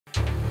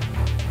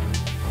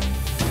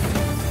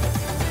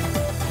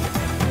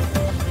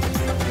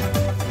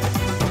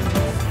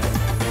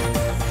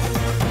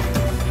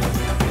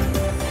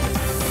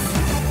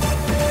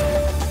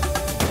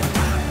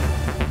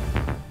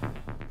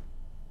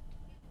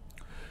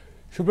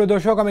সুপ্রিয়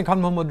দর্শক, আমি খান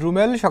মোহাম্মদ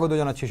রুমেল স্বাগত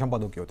জানাচ্ছি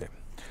সম্পাদকীয়তে।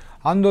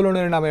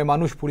 আন্দোলনের নামে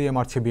মানুষ পুড়িয়ে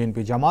মারছে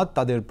বিএনপি জামাত,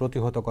 তাদের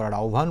প্রতিহত করার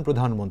আহ্বান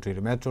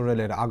প্রধানমন্ত্রীর। মেট্রো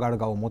রেলের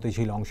আগারগাঁও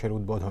মতিঝিল অংশের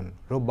উদ্বোধন।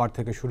 রোববার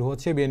থেকে শুরু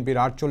হচ্ছে বিএনপির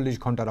 ৪৮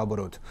 ঘণ্টার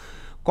অবরোধ।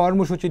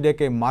 কর্মসূচি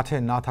ডেকে মাঠে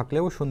না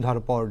থাকলেও সন্ধ্যার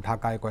পর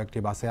ঢাকায় কয়েকটি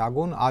বাসে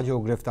আগুন, আজও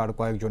গ্রেফতার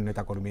কয়েকজন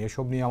নেতাকর্মী।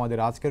 এসব নিয়ে আমাদের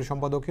আজকের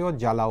সম্পাদকীয়।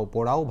 জ্বালাও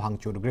পোড়াও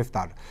ভাঙচুর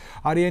গ্রেফতার।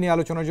 আর এ নিয়ে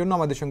আলোচনার জন্য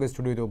আমাদের সঙ্গে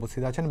স্টুডিওতে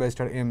উপস্থিত আছেন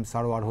ব্যারিস্টার এম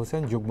সারোয়ার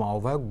হোসেন, যুগ্ম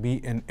আহ্বায়ক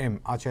বিএনএম,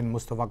 আছেন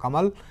মুস্তফা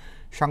কামাল,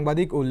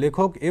 সাংবাদিক ও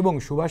লেখক, এবং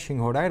সুভাষ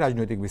সিংহ রায়,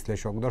 রাজনৈতিক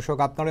বিশ্লেষক। দর্শক,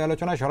 আপনারা এই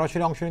আলোচনায়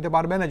সরাসরি অংশ নিতে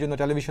পারবেন। এর জন্য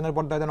টেলিভিশনের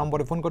পর্দায়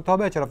নম্বরে ফোন করতে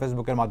হবে, এছাড়া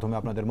ফেসবুকের মাধ্যমে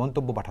আপনাদের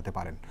মন্তব্য পাঠাতে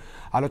পারেন।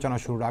 আলোচনা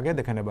শুরুর আগে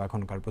দেখে নেব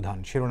এখনকার প্রধান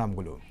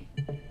শিরোনামগুলো।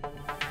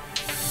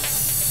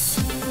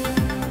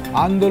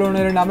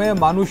 আন্দোলনের নামে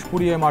মানুষ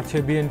পুড়িয়ে মারছে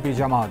বিএনপি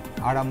জামাত।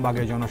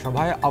 আরামবাগে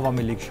জনসভায়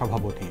আওয়ামী লীগ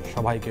সভাপতি।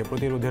 সবাইকে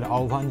প্রতিরোধের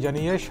আহ্বান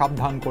জানিয়ে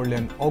সাবধান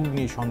করলেন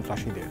অগ্নি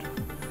সন্ত্রাসীদের।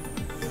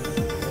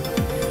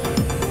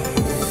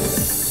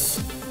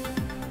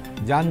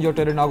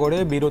 যানজটের নগরে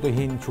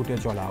বিরতিহীন ছুটে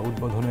চলা।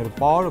 উদ্বোধনের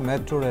পর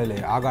মেট্রো রেলে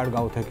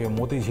আগারগাঁও থেকে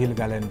মতিঝিল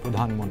গেলেন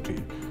প্রধানমন্ত্রী।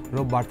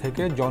 রোববার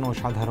থেকে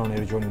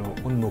জনসাধারণের জন্য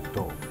উন্মুক্ত।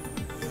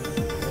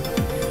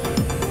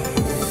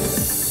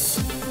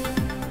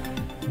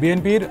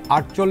 বিএনপির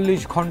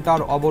 ৪৮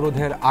 ঘণ্টার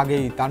অবরোধের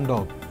আগেই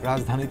তাণ্ডব।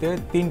 রাজধানীতে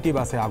 ৩টি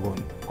বাসে আগুন।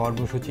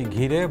 কর্মসূচি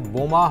ঘিরে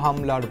বোমা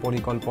হামলার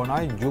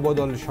পরিকল্পনায়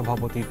যুবদল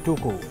সভাপতি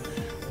টুকু।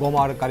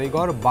 বোমার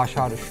কারিগর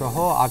বাশার সহ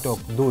আটক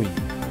 ২।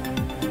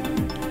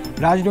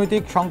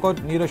 রাজনৈতিক সংকট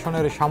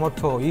নিরসনের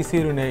সামর্থ্য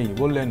ইসির নেই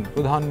বললেন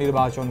প্রধান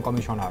নির্বাচন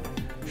কমিশনার।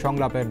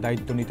 সংলাপের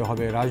দায়িত্ব নিতে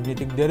হবে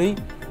রাজনীতিকদেরই।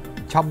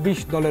 ২৬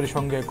 দলের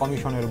সঙ্গে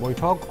কমিশনের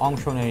বৈঠক,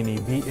 অংশ নেয়নি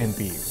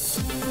বিএনপি।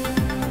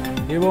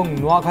 এবং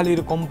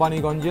নোয়াখালীর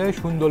কোম্পানিগঞ্জে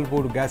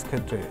সুন্দরপুর গ্যাস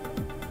ক্ষেত্রে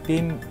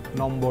 ৩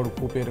 নম্বর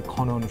কূপের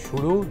খনন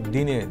শুরু।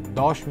 দিনে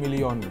 ১০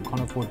 মিলিয়ন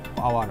ঘনফুট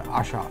পাওয়ার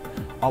আশা।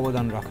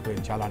 অবদান রাখবে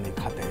জ্বালানি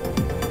খাতে।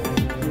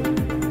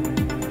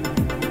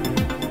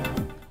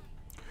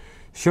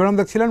 শিরোনাম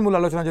দেখছিলেন, মূল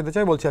আলোচনা যেতে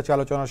চাই। বলছি আজকে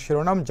আলোচনার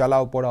শিরোনাম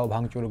জ্বালাও পোড়াও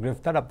ভাঙচুর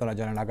গ্রেফতার। আপনারা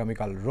জানেন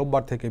আগামীকাল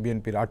রোববার থেকে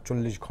বিএনপির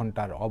 ৪৮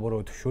 ঘণ্টার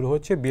অবরোধ শুরু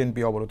হচ্ছে।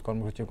 বিএনপি অবরোধ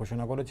কর্মসূচি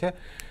ঘোষণা করেছে।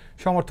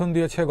 সমর্থন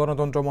দিয়েছে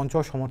গণতন্ত্র মঞ্চ,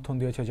 সমর্থন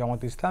দিয়েছে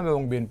জামাত ইসলাম,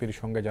 এবং বিএনপির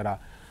সঙ্গে যারা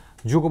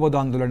যুগপৎ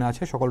আন্দোলনে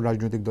আছে সকল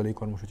রাজনৈতিক দলই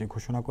কর্মসূচি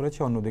ঘোষণা করেছে।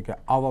 অন্যদিকে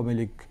আওয়ামী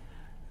লীগ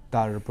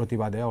তার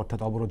প্রতিবাদে, অর্থাৎ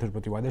অবরোধের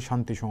প্রতিবাদে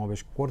শান্তি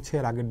সমাবেশ করছে।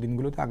 এর আগের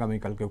দিনগুলোতে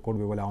আগামীকালকে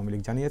করবে বলে আওয়ামী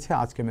লীগ জানিয়েছে।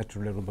 আজকে মেট্রো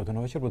রেলের উদ্বোধন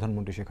হয়েছে,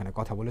 প্রধানমন্ত্রী সেখানে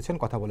কথা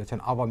বলেছেন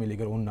আওয়ামী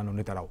লীগের অন্যান্য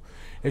নেতারাও।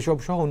 এসব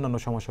সহ অন্যান্য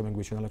সমসাময়িক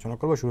বিষয়ে আলোচনা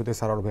করবো। শুরুতে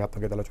সারোয়ার ভাই,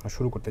 আপনাকে আলোচনা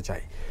শুরু করতে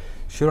চাই।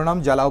 শিরোনাম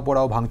জ্বালাও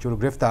পোড়াও ভাঙচুর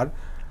গ্রেফতার।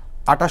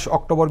 ২৮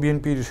 অক্টোবর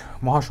বিএনপির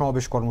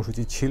মহাসমাবেশ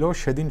কর্মসূচি ছিল।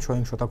 সেদিন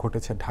সহিংসতা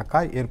ঘটেছে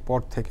ঢাকায়। এরপর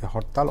থেকে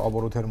হরতাল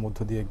অবরোধের মধ্য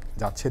দিয়ে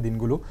যাচ্ছে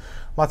দিনগুলো।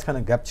 মাঝখানে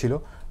গ্যাপ ছিল,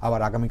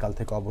 আবার আগামীকাল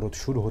থেকে অবরোধ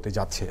শুরু হতে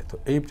যাচ্ছে। তো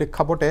এই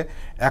প্রেক্ষাপটে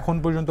এখন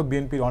পর্যন্ত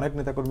বিএনপির অনেক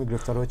নেতাকর্মী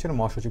গ্রেফতার হয়েছেন,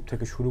 মহাসচিব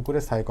থেকে শুরু করে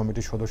স্থায়ী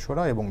কমিটির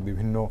সদস্যরা এবং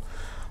বিভিন্ন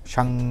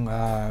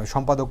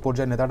সম্পাদক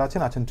পর্যায়ের নেতারা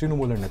আছেন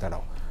তৃণমূলের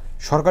নেতারাও।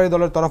 সরকারি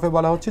দলের তরফে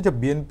বলা হচ্ছে যে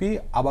বিএনপি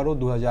আবারও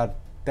 ২০১৩,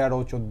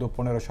 ২০১৪,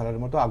 ২০১৫ সালের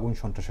মতো আগুন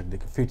সন্ত্রাসের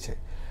দিকে ফিরছে।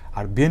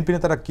 আর বিএনপি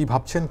নেতারা কী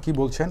ভাবছেন, কী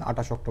বলছেন,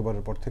 ২৮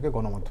 অক্টোবরের পর থেকে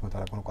গণমাধ্যমে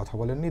তারা কোনো কথা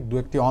বলেননি। দু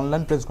একটি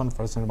অনলাইন প্রেস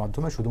কনফারেন্সের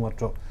মাধ্যমে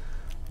শুধুমাত্র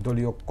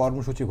দলীয়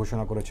কর্মসূচি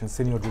ঘোষণা করেছেন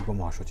সিনিয়র যুগ্ম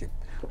মহাসচিব।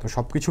 তো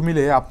সব কিছু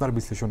মিলে আপনার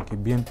বিশ্লেষণ কি?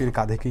 বিএনপির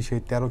কাঁধে কি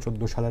সেই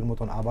 ১৩-১৪ সালের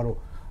মতন আবারও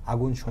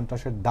আগুন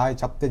সন্ত্রাসের দায়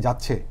চাপতে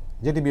যাচ্ছে,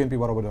 যেটি বিএনপি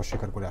বরাবরই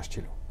অস্বীকার করে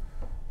আসছিল,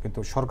 কিন্তু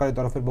সরকারি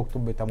তরফের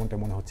বক্তব্যে তেমনটা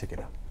মনে হচ্ছে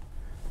কিনা?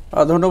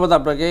 ধন্যবাদ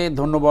আপনাকে।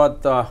 ধন্যবাদ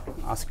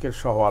আজকের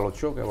সহ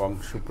আলোচক এবং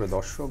সুপ্রিয়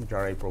দর্শক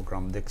যারা এই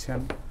প্রোগ্রাম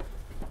দেখছেন।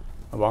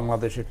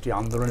 বাংলাদেশ একটি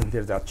আন্দোলনের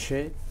ভিতরে যাচ্ছে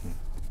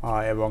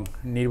এবং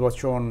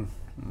নির্বাচন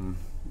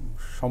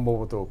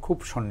সম্ভবত খুব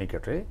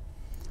সন্নিকটে।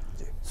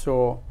 সো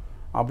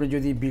আপনি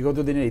যদি বিগত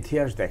দিনের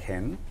ইতিহাস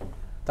দেখেন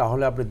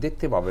তাহলে আপনি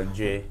দেখতে পাবেন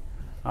যে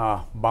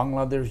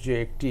বাংলাদেশ যে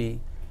একটি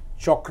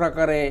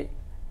চক্রাকারে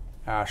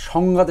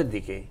সংঘাতের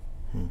দিকে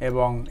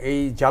এবং এই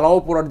জ্বালাও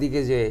পোড়ার দিকে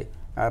যে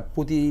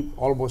প্রতি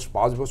অলমোস্ট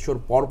 ৫ বছর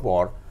পর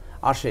পর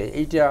আসে,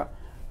 এইটা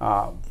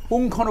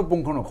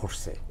পুঙ্খানুপুঙ্খানু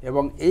ঘটছে।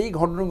 এবং এই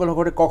ঘটনাগুলো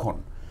ঘটে কখন?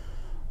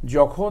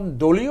 যখন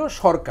দলীয়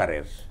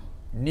সরকারের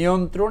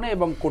নিয়ন্ত্রণে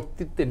এবং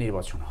কর্তৃত্বে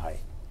নির্বাচন হয়।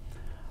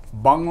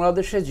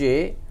 বাংলাদেশে যে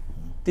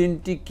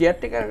 ৩টি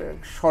কেয়ারটেকার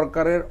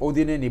সরকারের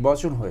অধীনে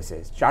নির্বাচন হয়েছে,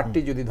 ৪টি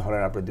যদি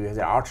ধরেন আপনি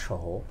 ২০০৮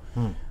 সহ,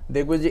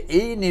 দেখবেন যে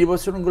এই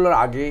নির্বাচনগুলোর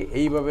আগে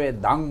এইভাবে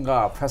দাঙ্গা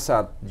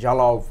ফ্যাসাদ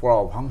জ্বালাও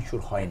পোড়াও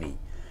ভাঙচুর হয়নি।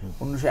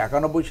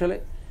 ১৯৯১ সালে,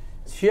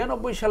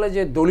 ৯৬ সালে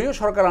যে দলীয়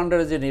সরকার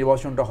আন্ডারে যে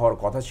নির্বাচনটা হওয়ার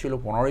কথা ছিল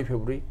 ১৫ই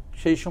ফেব্রুয়ারি,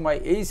 সেই সময়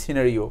এই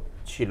সিনারিও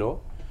ছিল।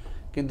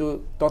 কিন্তু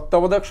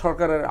তত্ত্বাবধায়ক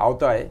সরকারের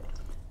আওতায়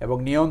এবং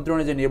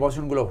নিয়ন্ত্রণে যে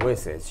নির্বাচনগুলো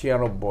হয়েছে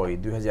 ৯৬,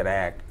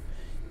 ২০০১,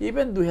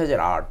 ইভেন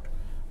 ২০০৮,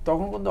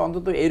 তখন কিন্তু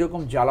অন্তত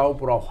এইরকম জ্বালাও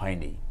পোড়াও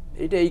হয়নি।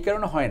 এটা এই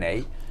কারণে হয় নাই,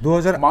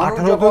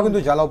 ২০১৮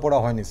 কিন্তু জ্বালাও পোড়া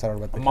হয়নি স্যার।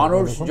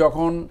 মানুষ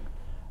যখন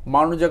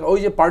ওই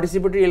যে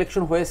পার্টিসিপেটরি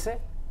ইলেকশন হয়েছে,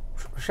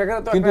 সেখানে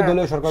তো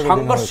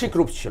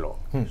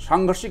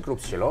সাংঘর্ষিক রূপ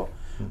ছিল,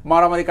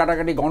 মারামারি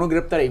কাটাকাটি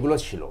গণগ্রেপ্তার এগুলো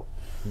ছিল।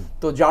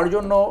 তো যার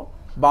জন্য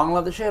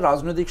বাংলাদেশের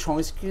রাজনৈতিক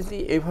সংস্কৃতি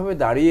এইভাবে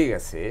দাঁড়িয়ে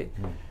গেছে,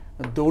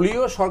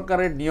 দলীয়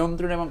সরকারের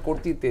নিয়ন্ত্রণ এবং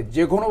কর্তৃত্বে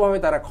যে কোনোভাবে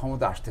তারা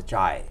ক্ষমতা আসতে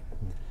চায়,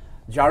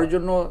 যার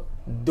জন্য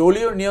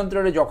দলীয়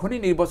নিয়ন্ত্রণে যখনই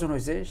নির্বাচন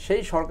হয়েছে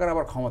সেই সরকার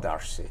আবার ক্ষমতা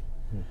আসছে।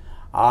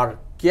 আর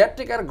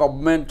কেয়ারটেকার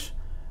গভর্নমেন্ট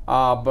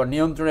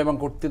নিয়ন্ত্রণ এবং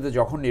কর্তৃত্বে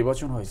যখন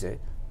নির্বাচন হয়েছে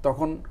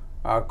তখন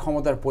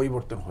ক্ষমতার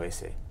পরিবর্তন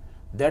হয়েছে।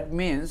 দ্যাট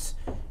মিনস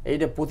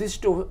এইটা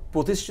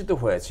প্রতিষ্ঠিত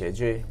হয়েছে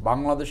যে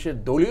বাংলাদেশের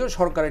দলীয়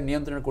সরকারের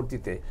নিয়ন্ত্রণের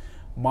কর্তৃত্বে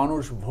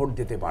মানুষ ভোট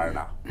দিতে পারে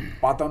না,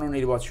 পাতানো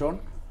নির্বাচন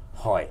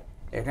হয়।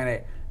 এখানে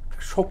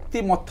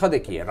শক্তিমত্তা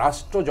দেখিয়ে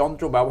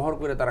রাষ্ট্রযন্ত্র ব্যবহার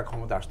করে তারা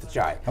ক্ষমতা আসতে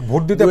চায়।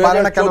 ভোট দিতে পারে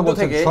না কেন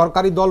বলছেন?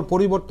 সরকারি দল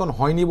পরিবর্তন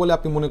হয়নি বলে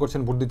আপনি মনে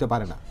করছেন ভোট দিতে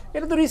পারে না?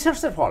 এটা তো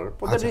রিসার্চের ফল,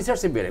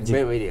 রিসার্চে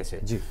বেরিয়েছে।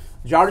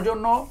 যার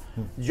জন্য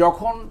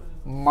যখন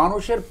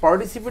মানুষের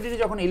পার্টিসিপেটরি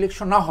যখন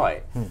ইলেকশন না হয়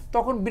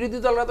তখন বিরোধী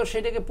দলরা তো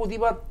সেটাকে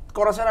প্রতিবাদ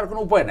করা ছাড়া আর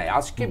কোনো উপায় নাই।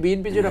 আজকে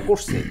বিএনপি যেটা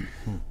করছে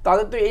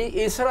তাদের তো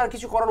এই ছাড়া আর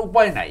কিছু করার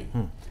উপায় নাই।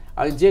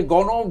 আর যে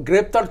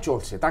গণগ্রেপ্তার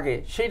চলছে তাকে,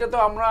 সেইটা তো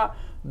আমরা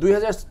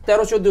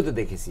 2013-14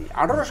 দেখেছি।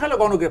 18 সালে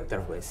গণগ্রেপ্তার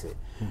হয়েছে।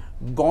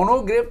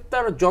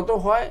 গণগ্রেপ্তার যত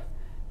হয়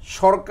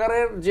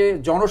সরকারের যে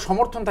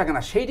জনসমর্থন থাকে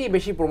না সেইটাই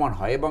বেশি প্রমাণ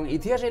হয়, এবং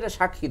ইতিহাস এটা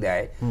সাক্ষী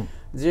দেয়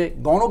যে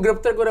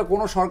গণগ্রেপ্তার করে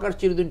কোনো সরকার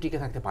চিরদিন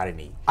টিকে থাকতে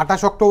পারেনি।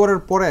 28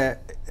 অক্টোবরের পরে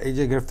এই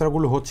যে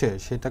গ্রেফতারগুলো হচ্ছে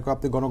সেটাকে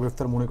আপনি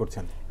গণগ্রেফতার মনে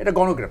করছেন? এটা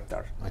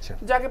গণগ্রেপ্তার। আচ্ছা,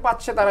 যাকে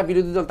পাচ্ছে তারা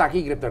বিরোধী দল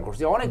তাকেই গ্রেপ্তার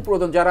করছে। অনেক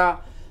পুরাতন যারা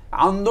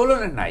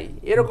আন্দোলনের নাই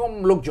এরকম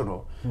লোকজনও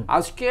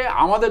আজকে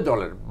আমাদের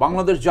দলের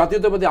বাংলাদেশ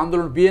জাতীয়তাবাদী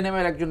আন্দোলন বিএনএম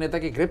এর একজন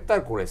নেতাকে গ্রেপ্তার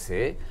করেছে।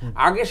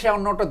 আগে সে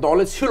অন্য একটা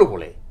দলে ছিল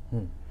বলে,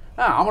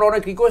 হ্যাঁ, আমরা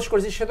অনেক রিকোয়েস্ট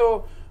করেছি, সে তো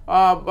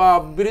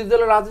বিরোধী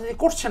দলের রাজনীতি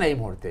করছে না এই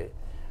মুহূর্তে,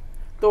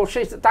 তো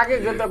সেই তাকে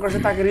গ্রেপ্তার করেছে,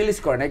 তাকে রিলিজ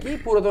করে নাকি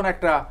পুরাতন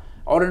একটা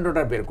অরেন্ট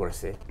অর্ডার বের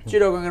করেছে।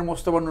 চিরগঙ্গের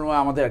মোস্তফা নুরমা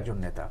আমাদের একজন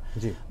নেতা।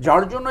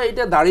 যার জন্য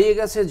এটা দাঁড়িয়ে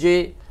গেছে যে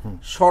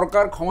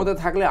সরকার ক্ষমতায়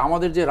থাকলে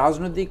আমাদের যে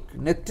রাজনৈতিক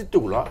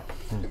নেতৃত্বগুলো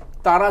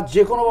তারা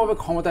যে কোনোভাবে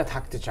ক্ষমতায়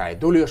থাকতে চায়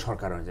দলীয়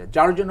সরকার অনুযায়ী।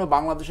 যার জন্য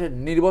বাংলাদেশের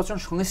নির্বাচন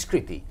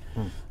সংস্কৃতি,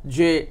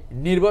 যে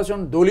নির্বাচন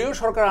দলীয়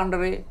সরকার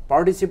আন্ডারে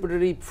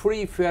participatory free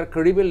fair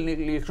credible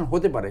election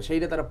হতে পারে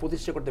সেইটা তারা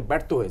প্রতিষ্ঠা করতে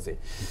ব্যর্থ হয়েছে।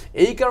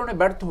 এই কারণে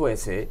ব্যর্থ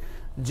হয়েছে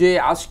যে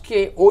আজকে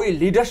ওই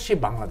লিডারশিপ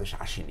বাংলাদেশ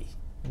আসেনি।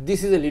 This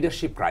is a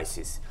leadership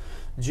crisis,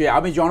 যে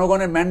আমি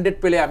জনগণের ম্যান্ডেট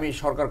পেলে আমি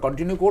সরকার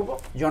কন্টিনিউ করব,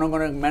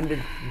 জনগণের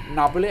ম্যান্ডেট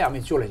না পেলে আমি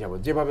চলে যাব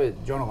যেভাবে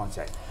জনগণ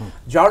চায়।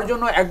 যার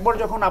জন্য একবার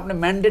যখন আপনি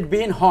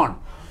ম্যান্ডেটবিহীন হন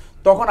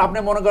তখন আপনি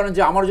মনে করেন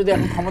যে আমার যদি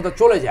এখন ক্ষমতা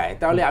চলে যায়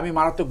তাহলে আমি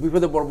মারাত্মক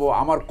বিপদে পড়বো,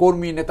 আমার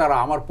কর্মী নেতারা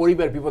আমার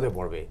পরিবার বিপদে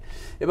পড়বে।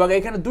 এবং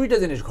এখানে দুইটা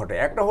জিনিস ঘটে।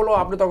 একটা হলো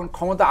আপনি তখন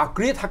ক্ষমতা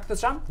আঁকড়িয়ে থাকতে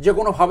চান যে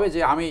কোনোভাবে,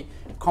 যে আমি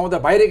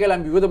ক্ষমতার বাইরে গেলে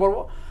আমি বিপদে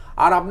পড়বো,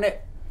 আর আপনি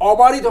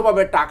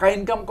অবারিতভাবে টাকা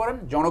ইনকাম করেন,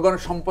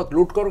 জনগণের সম্পদ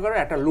লুট করেন,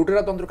 একটা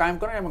লুটেরা তন্ত্র কায়েম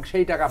করেন এবং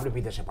সেই টাকা আপনি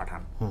বিদেশে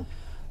পাঠান।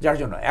 যার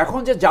জন্য এখন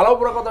যে জ্বালাও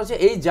পোড়া কথা হচ্ছে,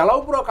 এই জ্বালাও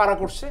পোড়া কারা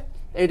করছে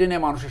এইটা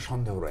নিয়ে মানুষের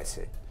সন্দেহ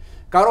রয়েছে।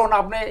 কারণ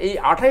আপনি এই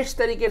 28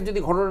 তারিখের যদি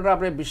ঘটনাটা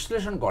আপনি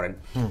বিশ্লেষণ করেন,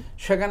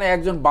 সেখানে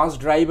একজন বাস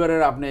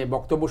ড্রাইভারের আপনি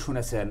বক্তব্য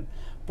শুনেছেন,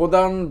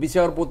 প্রধান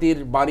বিচারপতির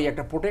বাড়ি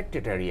একটা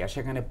প্রোটেক্টেড এরিয়া,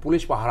 সেখানে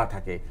পুলিশ পাহারা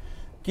থাকে,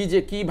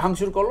 কি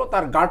ভাঙচুর করলো,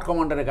 তার গার্ড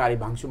কমান্ডারের গাড়ি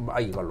ভাঙচুর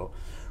করলো।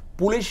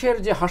 পুলিশের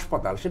যে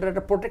হাসপাতাল সেটা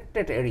একটা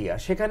প্রোটেক্টেড এরিয়া,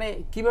 সেখানে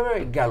কিভাবে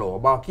গেল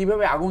বা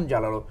কিভাবে আগুন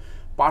জ্বালালো,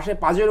 পাশে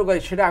পাজেরো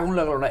গাড়ি সেটা আগুন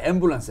লাগালো না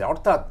অ্যাম্বুলেন্সে।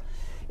 অর্থাৎ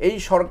এই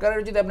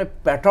সরকারের যদি আপনি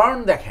প্যাটার্ন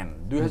দেখেন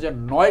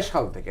 2009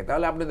 সাল থেকে,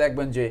 তাহলে আপনি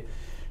দেখবেন যে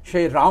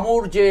সেই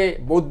রামুর যে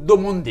বৌদ্ধ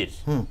মন্দির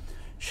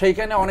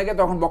সেইখানে অনেকে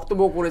তখন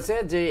বক্তব্য করেছে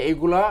যে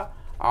এইগুলা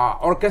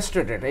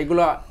অর্কেস্ট্রেটেড,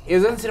 এইগুলা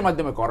এজেন্সির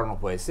মাধ্যমে করানো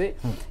হয়েছে।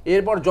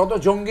 এরপর যত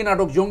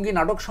জঙ্গি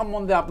নাটক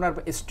সম্বন্ধে আপনার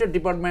স্টেট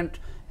ডিপার্টমেন্ট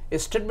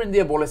স্টেটমেন্ট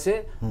দিয়ে বলেছে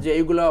যে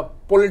এইগুলা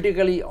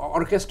পলিটিক্যালি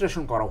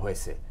অর্কেস্ট্রেশন করা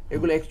হয়েছে,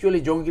 এগুলো অ্যাকচুয়ালি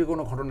জঙ্গির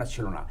কোনো ঘটনা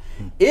ছিল না।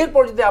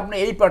 এরপর যদি আপনি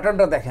এই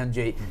প্যাটার্নটা দেখেন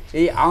যে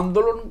এই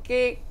আন্দোলনকে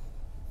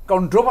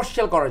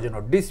কন্ট্রোভার্সিয়াল করার জন্য,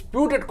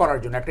 ডিসপিউটেড করার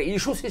জন্য, একটা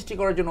ইস্যু সৃষ্টি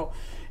করার জন্য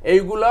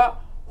এইগুলা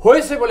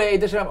হয়েছে বলে এই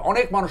দেশে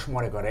অনেক মানুষ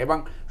মনে করে, এবং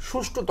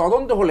সুষ্ঠু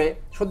তদন্ত হলে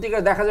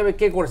সত্যিকার দেখা যাবে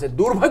কে করেছে।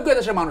 দুর্ভাগ্য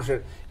দেশের মানুষের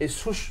এই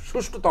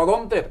সুষ্ঠু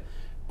তদন্তের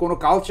কোনো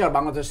কালচার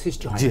বাংলাদেশ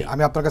সৃষ্টি হয়। জি,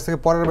 আমি আপনার কাছ থেকে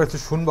পরের বেশি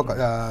শুনবো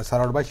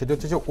সারোয়ার ভাই। সেটা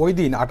হচ্ছে যে ওই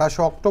দিন 28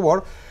 অক্টোবর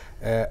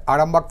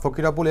আরামবাগ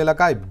ফকিরাপুল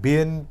এলাকায়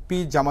বিএনপি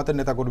জামাতের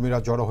নেতাকর্মীরা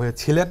জড়ো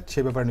হয়েছিলেন, সে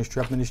ব্যাপারে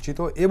নিশ্চয়ই আপনি নিশ্চিত।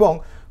 এবং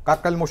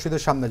কাকরাইল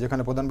মসজিদের সামনে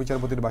যেখানে প্রধান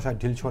বিচারপতির বাসায়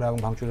ঢিল ছোড়া এবং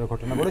ভাঙচুরের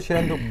ঘটনা ঘটে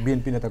সেখানে তো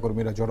বিএনপি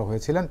নেতাকর্মীরা জড়ো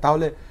হয়েছিলেন।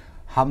 তাহলে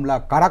হামলা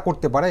কারা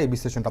করতে পারে এই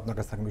বিশ্লেষণটা আপনার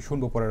কাছ থেকে আমি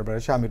শুনবো পরের বার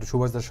এসে। আমি একটু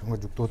সুভাষদার সঙ্গে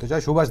যুক্ত হতে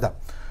চাই। সুভাষদা,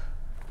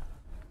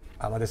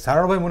 আমাদের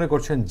সারোয়ার ভাই মনে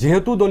করছেন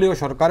যেহেতু দলীয়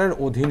সরকারের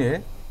অধীনে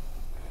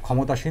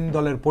ক্ষমতাসীন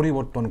দলের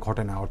পরিবর্তন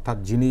ঘটে না, অর্থাৎ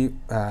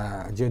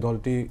যে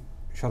দলটি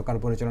সরকার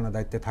পরিচালনার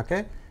দায়িত্বে থাকে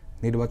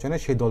নির্বাচনে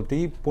সেই দলটি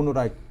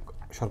পুনরায়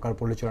সরকার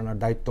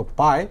পরিচালনার দায়িত্ব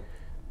পায়,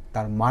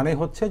 তার মানে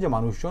হচ্ছে যে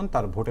মানুষজন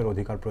তার ভোটের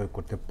অধিকার প্রয়োগ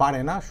করতে পারে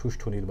না,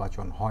 সুষ্ঠু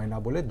নির্বাচন হয় না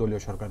বলে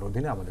দলীয় সরকারের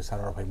অধীনে আমাদের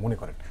সারোয়ার ভাই মনে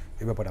করেন।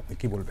 এ ব্যাপারে আপনি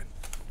কি বলবেন?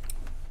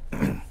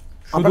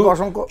 আপনাকে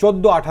অসংখ্য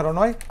 14-18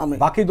 নয়,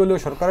 বাকি দলীয়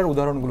সরকারের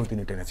উদাহরণগুলো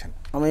তিনি টেনেছেন।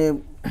 আমি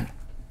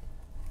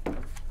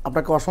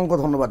আপনাকে অসংখ্য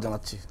ধন্যবাদ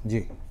জানাচ্ছি।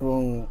 জি,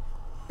 এবং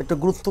একটা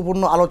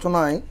গুরুত্বপূর্ণ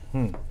আলোচনায়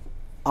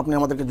আপনি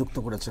আমাদেরকে যুক্ত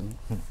করেছেন।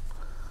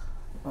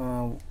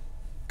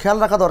 খেয়াল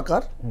রাখা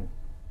দরকার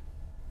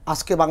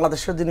আজকে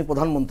বাংলাদেশের যিনি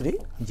প্রধানমন্ত্রী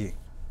জি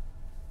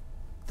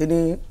তিনি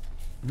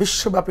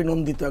বিশ্বব্যাপী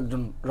নন্দিত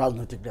একজন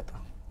রাজনৈতিক নেতা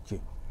জি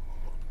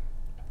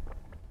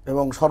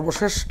এবং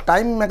সর্বশেষ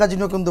টাইম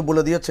ম্যাগাজিনও কিন্তু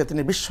বলে দিয়েছে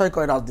তিনি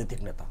বিস্ময়কর রাজনৈতিক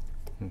নেতা।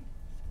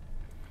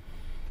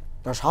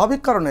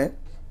 স্বাভাবিক কারণে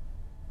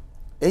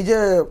এই যে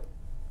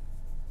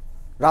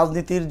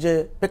রাজনীতির যে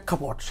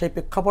প্রেক্ষাপট সেই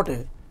প্রেক্ষাপটে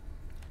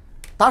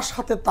তার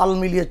সাথে তাল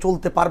মিলিয়ে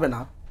চলতে পারবে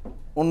না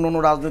অন্য অন্য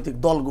রাজনৈতিক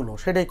দলগুলো,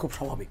 সেটাই খুব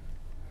স্বাভাবিক।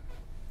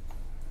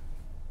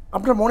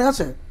 আপনার মনে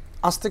আছে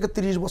আজ থেকে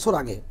 ৩০ বছর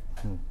আগে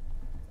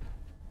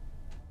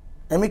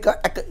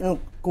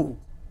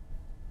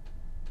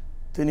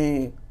তিনি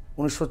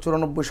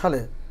 1994 সালে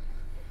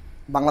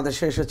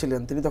বাংলাদেশে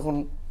এসেছিলেন। তিনি তখন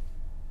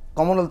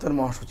কমনওয়েলথের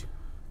মহাসচিব।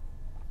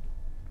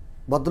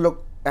 ভদ্রলোক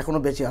এখনো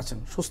বেঁচে আছেন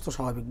সুস্থ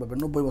স্বাভাবিকভাবে,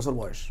 90 বছর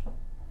বয়স।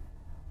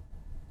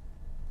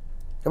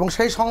 এবং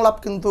সেই সংলাপ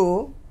কিন্তু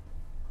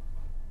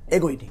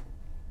এগোয়নি,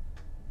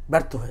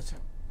 ব্যর্থ হয়েছে।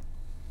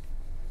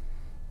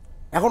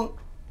 এখন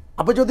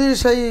আপনি যদি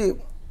সেই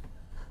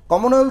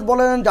কমনওয়েলথ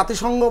বলেন,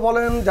 জাতিসংঘ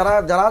বলেন, যারা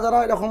যারা যারা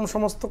এরকম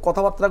সমস্ত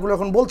কথাবার্তাগুলো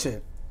এখন বলছে,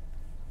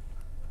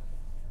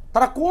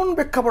 তারা কোন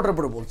প্রেক্ষাপটের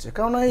উপরে বলছে?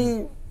 কারণ এই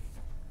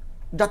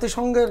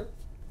জাতিসংঘের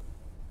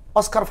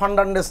অস্কার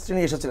ফার্নান্ডেজ তিনি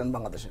এসেছিলেন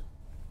বাংলাদেশে,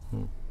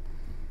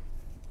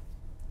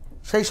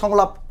 সেই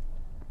সংলাপ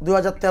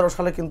 2013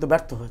 সালে কিন্তু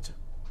ব্যর্থ হয়েছে।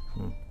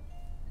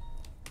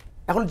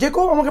 এখন যে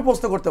কেউ আমাকে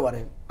প্রশ্ন করতে পারে,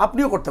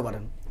 আপনিও করতে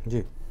পারেন,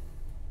 জি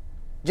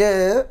যে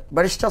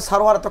ব্যারিস্টার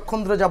সারোয়ার এতক্ষণ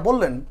ধরে যা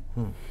বললেন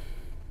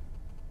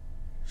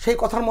সেই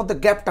কথার মধ্যে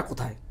গ্যাপটা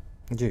কোথায়?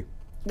 জি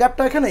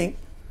গ্যাপটা এখানেই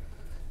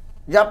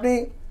যে আপনি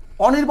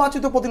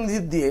অনির্বাচিত প্রতিনিধি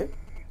দিয়ে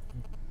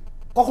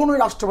কখনোই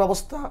রাষ্ট্র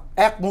ব্যবস্থা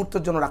এক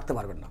মুহূর্তের জন্য রাখতে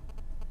পারবেন না,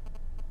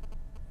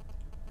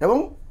 এবং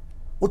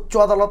উচ্চ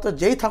আদালতে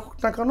যেই থাকুক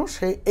না কেন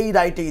সে এই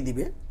রাইটেই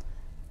দিবে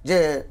যে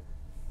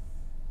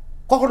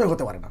কখনোই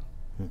হতে পারে না।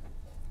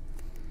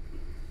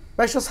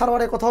 ব্যারিস্টার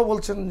সারোয়ার কথাও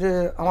বলছেন যে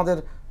আমাদের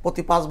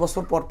প্রতি 5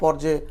 বছর পর পর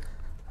যে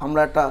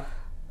আমরা একটা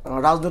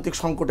রাজনৈতিক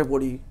সংকটে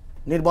পড়ি,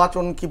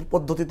 নির্বাচন কি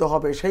পদ্ধতিতে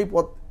হবে সেই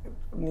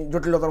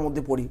জটিলতার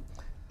মধ্যে পড়ি,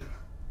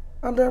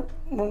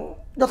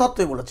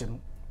 যথার্থই বলেছেন।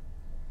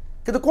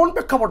 কিন্তু কোন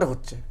প্রেক্ষাপটে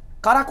হচ্ছে,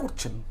 কারা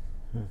করছেন?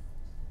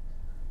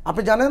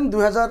 আপনি জানেন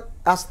 2000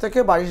 আজ থেকে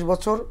 22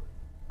 বছর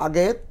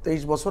আগে,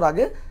 23 বছর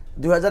আগে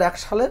 2001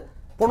 সালে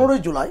 15ই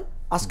জুলাই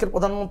আজকের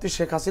প্রধানমন্ত্রী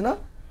শেখ হাসিনা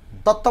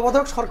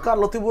তত্ত্বাবধায়ক সরকার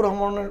লতিফুর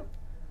রহমানের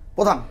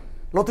প্রধান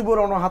লতিফুর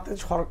রহমানের হাতে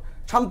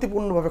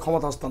শান্তিপূর্ণভাবে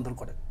ক্ষমতা হস্তান্তর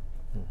করে।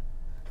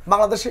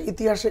 বাংলাদেশের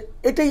ইতিহাসে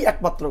এটাই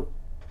একমাত্র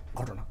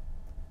ঘটনা।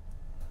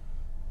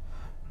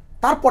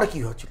 তারপরে কি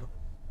হয়েছিল?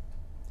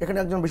 এখানে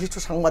একজন বিশিষ্ট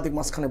সাংবাদিক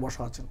মাঝখানে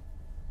বসা আছেন।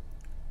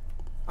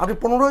 আপনি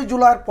 15ই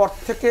জুলাইয়ের পর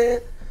থেকে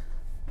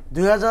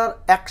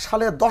 2001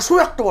 সালে 10ই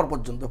অক্টোবর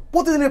পর্যন্ত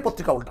প্রতিদিনের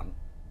পত্রিকা উল্টান,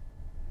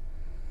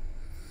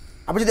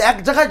 আপনি যদি এক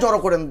জায়গায় জড়ো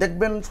করেন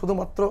দেখবেন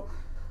শুধুমাত্র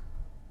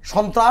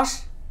সন্ত্রাস,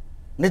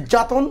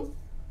 নির্যাতন,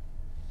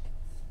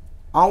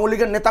 আওয়ামী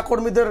লীগের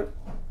নেতাকর্মীদের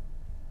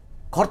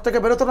ঘর থেকে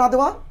বেরোতে না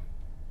দেওয়া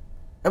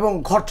এবং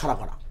ঘর ছাড়া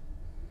করা।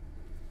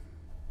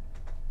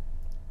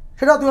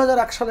 সেটা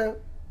 2001 সালে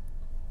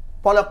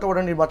 1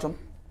 অক্টোবরের নির্বাচন।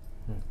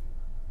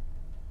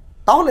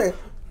 তাহলে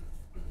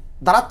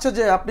দাঁড়াচ্ছে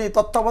যে আপনি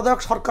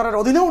তত্ত্বাবধায়ক সরকারের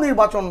অধীনেও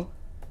নির্বাচন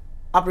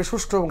আপনি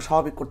সুষ্ঠু এবং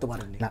স্বাভাবিক করতে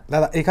পারেননি। না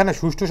দাদা, এখানে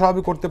সুষ্ঠু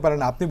স্বাভাবিক করতে পারেন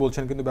আপনি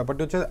বলছেন, কিন্তু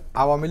ব্যাপারটা হচ্ছে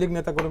আওয়ামী লীগ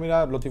নেতাকর্মীরা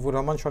লতিফুর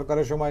রহমান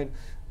সরকারের সময়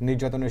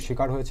নির্যাতনের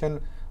শিকার হয়েছেন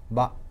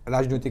বা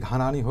রাজনৈতিক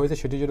হানাহানি হয়েছে,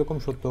 সেটি যেরকম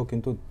সত্য,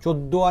 কিন্তু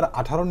 14 আর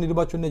 18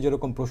 নির্বাচনে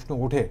যেরকম প্রশ্ন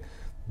ওঠে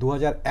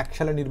 2001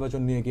 সালের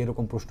নির্বাচন নিয়ে কি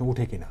এরকম প্রশ্ন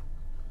উঠে কিনা?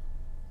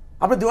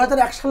 আপনি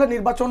 2001 সালের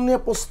নির্বাচন নিয়ে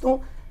প্রশ্ন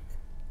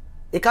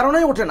এ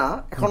কারণেই ওঠে না।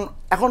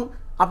 এখন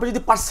আপনি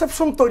যদি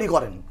পারসেপশন তৈরি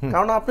করেন,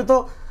 কারণ আপনি তো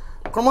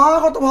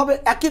ক্রমাগতভাবে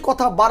একই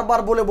কথা বারবার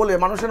বলে বলে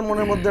মানুষের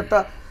মনের মধ্যে একটা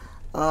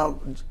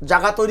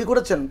জায়গা তৈরি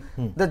করেছেন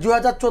যে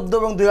 2014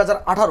 এবং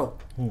 2018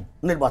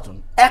 নির্বাচন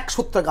এক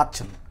সূত্রে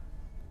গাচ্ছেন।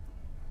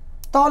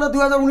 তাহলে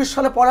 2019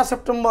 সালে 1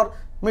 সেপ্টেম্বর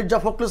মির্জা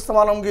ফখরুল ইসলাম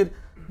আলমগীর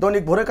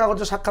দৈনিক ভোরের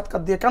কাগজে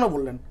সাক্ষাৎকার দিয়ে কেন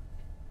বললেন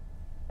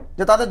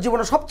যে তাদের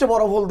জীবনে সবচেয়ে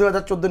বড় ভুল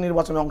 2014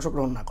 নির্বাচনে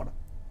অংশগ্রহণ না করা?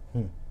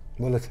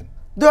 বলেছেন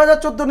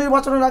 2014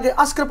 নির্বাচনের আগে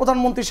আজকের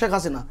প্রধানমন্ত্রী শেখ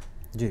হাসিনা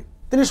জি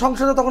তিনি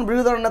সংসদে তখন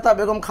বিরোধী দলের নেতা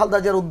বেগম খালেদা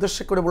জিয়ার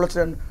উদ্দেশ্যে করে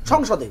বলেছিলেন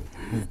সংসদে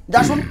যে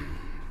আসুন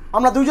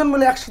আমরা দুইজন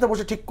মিলে একসাথে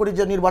বসে ঠিক করি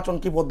যে নির্বাচন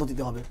কি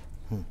পদ্ধতিতে হবে।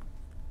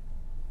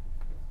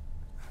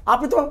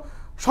 আপনি তো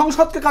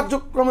সংসদকে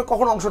কার্যক্রমে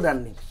কখনো অংশ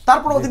দেননি,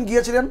 তারপর ওদিন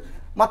গিয়েছিলেন,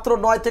 মাত্র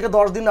 9 থেকে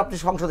 10 দিন আপনি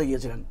সংসদে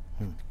গিয়েছিলেন।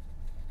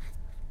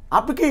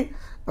 আপনি কি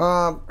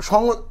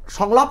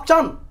সংলাপ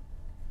চান?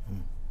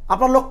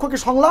 আপনার লক্ষ্য কি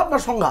সংলাপ না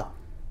সংঘাত?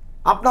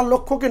 আপনার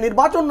লক্ষ্য কি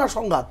নির্বাচন না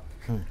সংঘাত?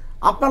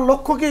 আপনার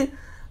লক্ষ্য কি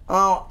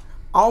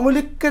আওয়ামী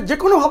লীগকে যে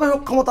কোনোভাবে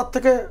ক্ষমতার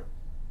থেকে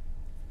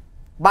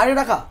বাইরে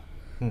রাখা?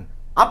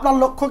 আপনার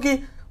লক্ষ্য কি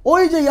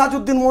ওই যে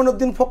ইয়াজউদ্দিন,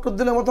 মঈনুদ্দিন,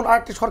 ফখরুদ্দিনের মতন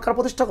আরেকটি সরকার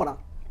প্রতিষ্ঠা করা?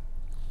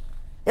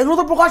 এগুলো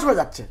তো প্রকাশ হয়ে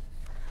যাচ্ছে।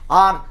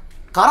 আর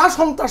কারা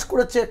সন্ত্রাস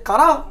করেছে,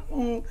 কারা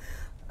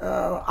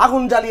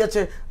আগুন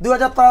জ্বালিয়েছে,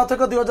 2013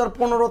 থেকে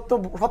 2015 তো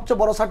সবচেয়ে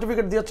বড়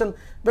সার্টিফিকেট দিয়েছেন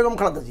বেগম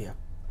খালেদা জিয়া।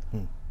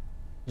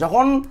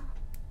 যখন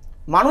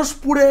মানুষ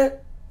পুড়ে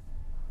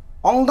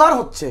অঙ্গার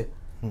হচ্ছে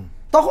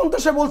তখন তো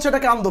সে বলছে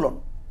এটাকে আন্দোলন।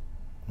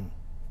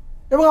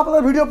 এবং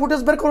আপনাদের ভিডিও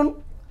ফুটেজ বের করুন।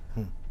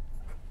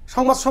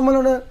 সংবাদ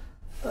সম্মেলনে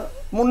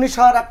মুন্নি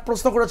স্যার এক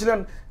প্রশ্ন করেছিলেন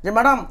যে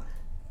ম্যাডাম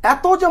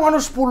এত যে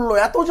মানুষ পুড়লো,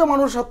 এত যে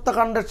মানুষ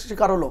হত্যাকাণ্ডের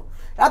শিকার হলো,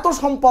 এত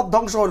সম্পদ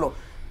ধ্বংস হলো,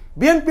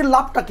 বিএনপির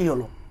লাভটা কি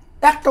হলো?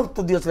 একটা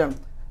উত্তর দিয়েছিলেন,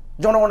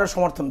 জনগণের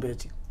সমর্থন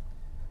পেয়েছি।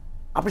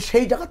 আপনি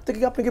সেই জায়গার থেকে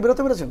আপনি কি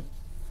বেরোতে পেরেছেন?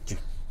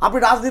 আপনি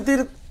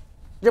রাজনীতির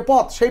যে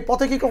পথ, সেই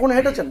পথে কি কখনো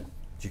হেঁটেছেন?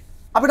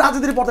 আপনি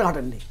রাজনীতির পথে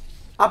হাঁটেননি।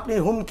 আপনি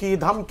হুমকি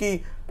ধামকি,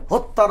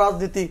 হত্যা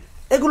রাজনীতি,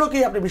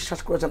 এগুলোকেই আপনি বিশ্বাস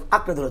করেছেন,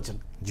 আঁকড়ে ধরেছেন।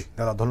 জি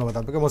দাদা, ধন্যবাদ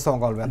আপনাকে। মোস্তাফা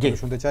কামাল ভাই, আমি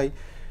শুনতে চাই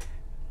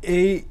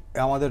এই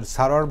আমাদের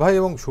সারোয়ার ভাই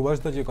এবং সুভাষ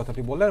দা যে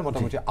কথাটি বললেন,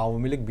 মোটামুটি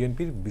আওয়ামী লীগ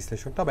বিএনপির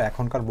বিশ্লেষণটা বা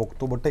এখনকার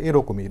বক্তব্যটা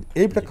এরকমই।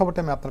 এই প্রেক্ষাপটে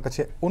আমি আপনার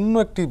কাছে অন্য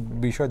একটি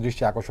বিষয়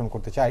দৃষ্টি আকর্ষণ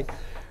করতে চাই।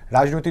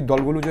 রাজনৈতিক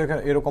দলগুলো যে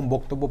এরকম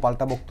বক্তব্য,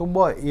 পাল্টা বক্তব্য,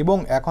 এবং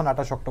এখন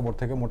 28 অক্টোবর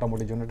থেকে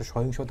মোটামুটি জন্য একটা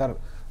সহিংসতার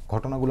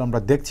ঘটনাগুলো আমরা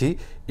দেখছি,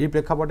 এই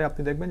প্রেক্ষাপটে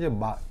আপনি দেখবেন যে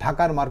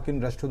ঢাকার মার্কিন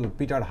রাষ্ট্রদূত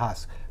পিটার হাস,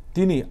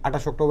 তিনি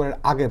 28 অক্টোবরের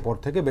আগে পর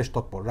থেকে বেশ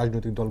তৎপর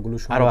রাজনৈতিক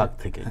দলগুলোর সঙ্গে, আরও আগ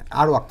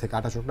থেকে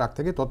 28 অক্টোবর আগ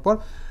থেকে তৎপর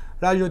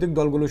রাজনৈতিক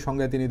দলগুলোর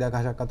সঙ্গে তিনি দেখা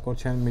সাক্ষাৎ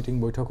করছেন, মিটিং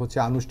বৈঠক হচ্ছে,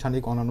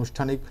 আনুষ্ঠানিক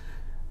অনানুষ্ঠানিক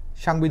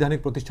সাংবিধানিক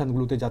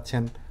প্রতিষ্ঠানগুলোতে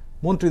যাচ্ছেন,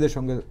 মন্ত্রীদের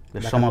সঙ্গে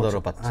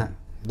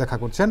দেখা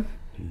করছেন।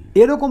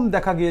 এরকম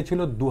দেখা গিয়েছিল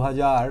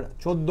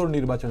 2014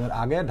 নির্বাচনের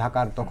আগে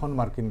ঢাকার তখন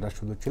মার্কিন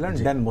রাষ্ট্রদূত ছিলেন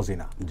ড্যান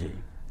মোজিনা।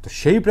 তো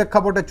সেই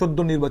প্রেক্ষাপটে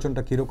 14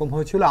 নির্বাচনটা কিরকম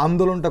হয়েছিল,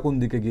 আন্দোলনটা কোন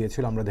দিকে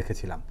গিয়েছিল আমরা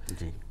দেখেছিলাম।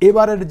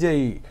 এবারের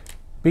যেই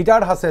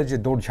পিটার হাসের যে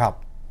দৌড়ঝাঁপ,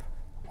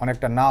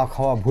 অনেকটা না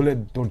খাওয়া ভুলের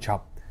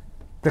দৌড়ঝাঁপ,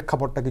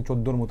 প্রেক্ষাপটটা কি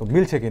 14 মতো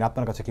মিলছে কিনা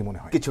আপনার কাছে কি মনে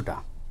হয়? কিছুটা,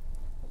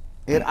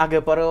 এর আগে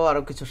পরেও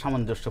আরো কিছু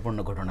সামঞ্জস্যপূর্ণ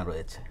ঘটনা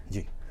রয়েছে।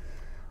 জি,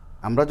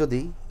 আমরা যদি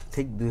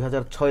ঠিক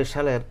 2006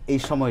 সালের এই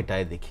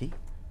সময়টায় দেখি,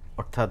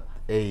 অর্থাৎ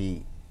এই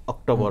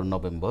অক্টোবর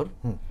নভেম্বর,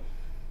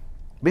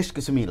 বেশ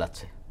কিছু মিল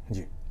আছে।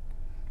 জি,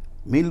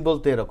 মিল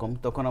বলতে এরকম,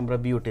 তখন আমরা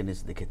বিও টেনিস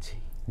দেখেছি।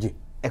 জি,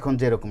 এখন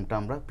যেরকমটা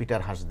আমরা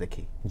পিটার হাস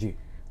দেখি, জি,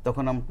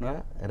 তখন আমরা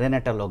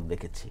রেনেটা লক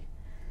দেখেছি,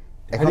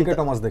 হেনরি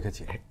টমাস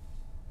দেখেছি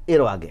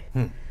এরও আগে।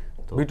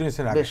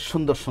 বেশ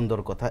সুন্দর সুন্দর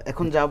কথা,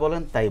 এখন যা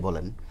বলেন তাই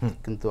বলেন,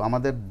 কিন্তু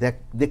আমাদের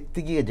দেখতে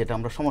গিয়ে যেটা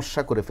আমরা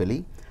সমস্যা করে ফেলি,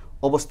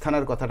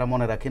 অবস্থানের কথাটা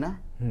মনে রাখি না,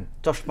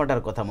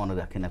 চশমাটার কথা মনে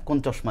রাখি না, কোন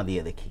চশমা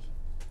দিয়ে দেখি।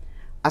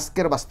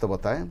 আজকের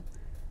বাস্তবতায়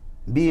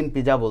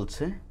বিএনপি যা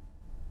বলছে,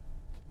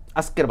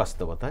 আজকের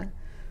বাস্তবতায়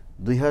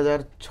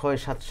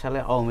 2006-07 সালে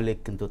আওয়ামী লীগ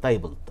কিন্তু তাই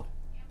বলতো।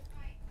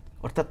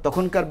 অর্থাৎ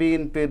তখনকার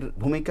বিএনপির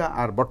ভূমিকা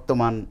আর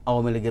বর্তমান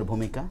আওয়ামী লীগের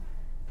ভূমিকা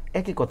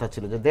একই কথা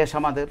ছিল, যে দেশ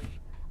আমাদের,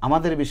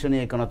 আমাদের বিষয়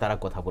নিয়ে কেন তারা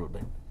কথা বলবে।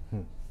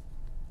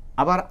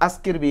 আবার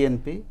আজকের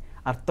বিএনপি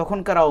আর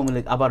তখনকার আওয়ামী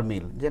লীগ আবার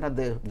মিল, যে না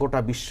গোটা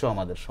বিশ্ব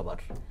আমাদের সবার,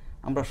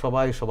 আমরা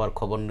সবাই সবার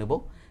খবর নেব,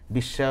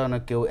 বিশ্বায়নে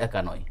কেউ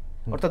একা নয়।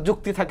 অর্থাৎ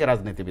যুক্তি থাকে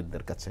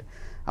রাজনীতিবিদদের কাছে।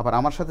 আবার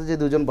আমার সাথে যে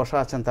দুজন বসা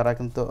আছেন তারা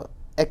কিন্তু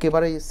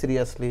একেবারেই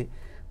সিরিয়াসলি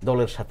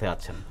দলের সাথে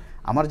আছেন।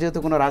 আমার যেহেতু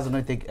কোনো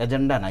রাজনৈতিক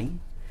এজেন্ডা নাই,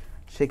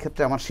 সেই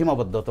ক্ষেত্রে আমার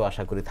সীমাবদ্ধতা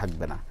আশা করি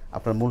থাকবে না।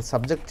 আপনার মূল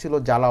সাবজেক্ট ছিল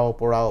জ্বালাও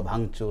পোড়াও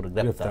ভাঙচুর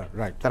গ্রেফতার,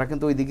 তারা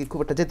কিন্তু ওই দিকে খুব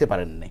একটা যেতে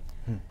পারেননি,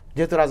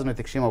 যেহেতু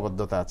রাজনৈতিক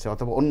সীমাবদ্ধতা আছে,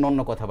 অথবা অন্য অন্য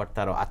কথাবার্তা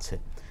আরও আছে।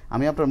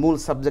 আমি আপনার মূল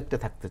সাবজেক্টে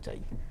থাকতে চাই।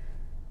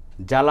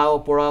 জ্বালাও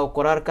পোড়াও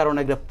করার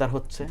কারণে গ্রেপ্তার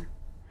হচ্ছে,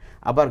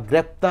 আবার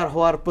গ্রেপ্তার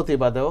হওয়ার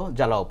প্রতিবাদেও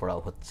জ্বালাও পোড়াও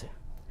হচ্ছে,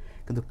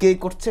 কিন্তু কে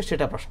করছে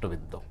সেটা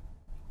প্রশ্নবিদ্ধ।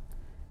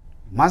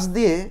 মাঝ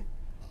দিয়ে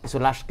কিছু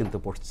লাশ কিন্তু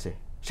পড়ছে,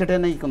 সেটা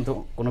নেই কিন্তু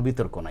কোনো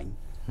বিতর্ক নাই।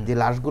 যে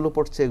লাশগুলো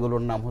পড়ছে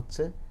এগুলোর নাম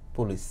হচ্ছে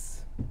পুলিশ,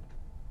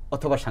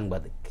 অথবা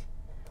সাংবাদিক,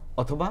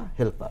 অথবা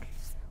হেল্পার,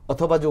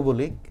 অথবা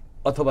যুবলীগ,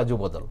 অথবা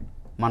যুবদল,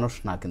 মানুষ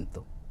না। কিন্তু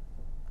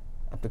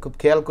আপনি খুব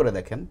খেয়াল করে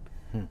দেখেন,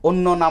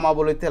 অন্য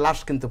নামাবলিতে লাশ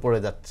কিন্তু পড়ে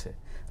যাচ্ছে,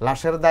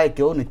 লাশের দায়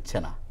কেউ নিচ্ছে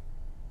না,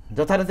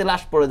 যথারীতি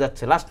লাশ পড়ে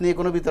যাচ্ছে, লাশ নিয়ে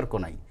কোনো বিতর্ক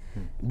নাই।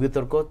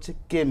 বিতর্ক হচ্ছে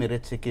কে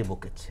মেরেছে, কে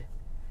বকেছে।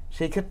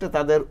 সেই ক্ষেত্রে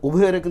তাদের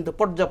উভয়ের কিন্তু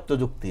পর্যাপ্ত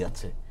যুক্তি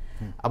আছে।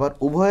 আবার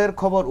উভয়ের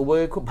খবর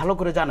উভয়ে খুব ভালো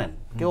করে জানেন,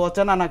 কেউ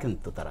অচেনা না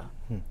কিন্তু তারা।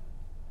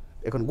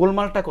 এখন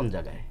গোলমালটা কোন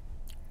জায়গায়?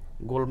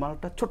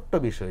 গোলমালটা ছোট্ট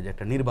বিষয়, যে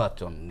একটা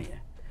নির্বাচন নিয়ে।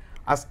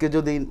 আজকে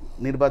যদি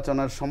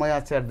নির্বাচনের সময়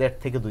আছে আর 1.5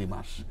 থেকে 2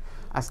 মাস,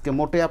 আজকে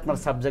মোটে আপনার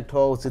সাবজেক্ট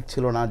হওয়া উচিত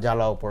ছিল না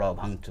জ্বালাও পোড়াও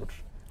ভাঙচুর।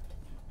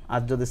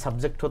 আর যদি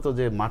সাবজেক্ট হতো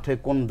যে মাঠে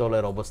কোন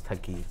দলের অবস্থা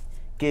কি,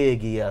 কে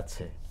এগিয়ে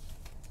আছে,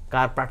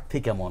 কার প্রার্থী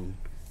কেমন,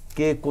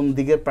 কে কোন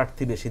দিকের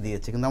প্রার্থী বেশি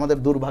দিয়েছে। কিন্তু আমাদের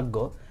দুর্ভাগ্য,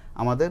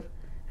 আমাদের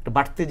একটা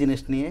বাড়তি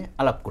জিনিস নিয়ে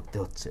আলাপ করতে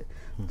হচ্ছে।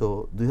 তো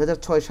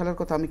 2006 সালের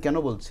কথা আমি কেন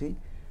বলছি,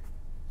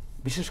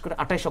 বিশেষ করে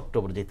 28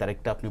 অক্টোবর যে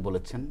তারিখটা আপনি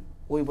বলেছেন,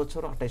 ওই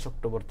বছর 28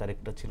 অক্টোবর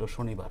তারিখটা ছিল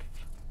শনিবার,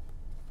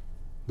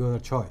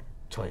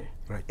 2006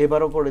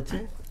 এবারও পড়েছে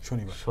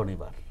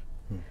শনিবার।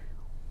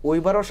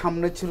 ওইবারও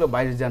সামনে ছিল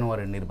 22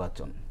 জানুয়ারির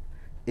নির্বাচন,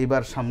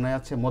 এবার সামনে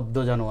আছে মধ্য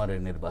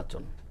জানুয়ারির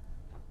নির্বাচন।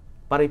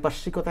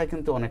 পারিপার্শ্বিকতায়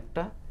কিন্তু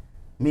অনেকটা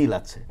মিল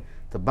আছে।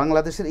 তো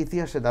বাংলাদেশের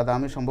ইতিহাসে দাদা,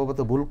 আমি সম্ভবত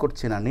ভুল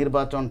করছি না,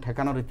 নির্বাচন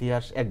ঠেকানোর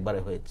ইতিহাস একবারে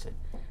হয়েছে,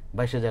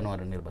 22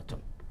 জানুয়ারির নির্বাচন।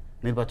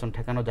 নির্বাচন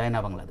ঠেকানো যায় না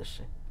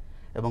বাংলাদেশে,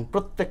 এবং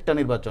প্রত্যেকটা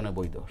নির্বাচনে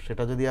বৈধ।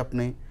 সেটা যদি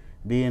আপনি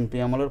বিএনপি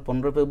আমলের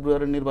 15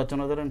 ফেব্রুয়ারির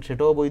নির্বাচনে ধরেন,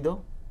 সেটাও বৈধ,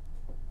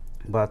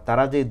 বা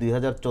তারা যে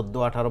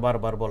 2014-18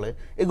 বারবার বলে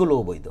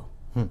এগুলোও বৈধ,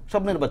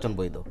 সব নির্বাচন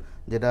বৈধ।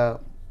 যেটা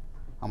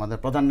আমাদের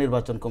প্রধান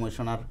নির্বাচন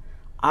কমিশনার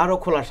আরও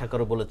খোলাসা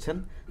করে বলেছেন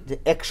যে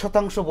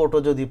 1% ভোটও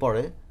যদি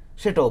পড়ে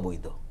সেটাও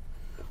বৈধ।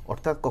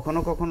 অর্থাৎ কখনো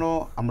কখনো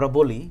আমরা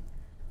বলি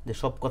যে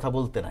সব কথা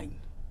বলতে নাই,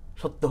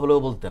 সত্য হলেও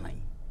বলতে নাই।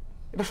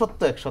 এটা সত্য,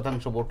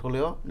 1% ভোট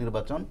হলেও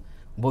নির্বাচন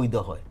বৈধ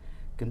হয়,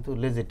 কিন্তু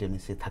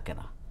লেজিটিমেসি থাকে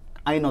না,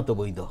 আইনত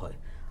বৈধ হয়।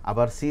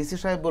 আবার সিইসি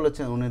সাহেব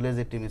বলেছেন উনি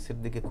লেজিটিমেসির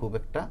দিকে খুব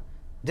একটা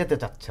যেতে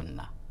চাচ্ছেন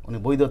না, উনি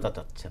বৈধতা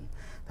চাচ্ছেন।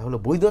 তাহলে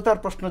বৈধতার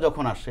প্রশ্ন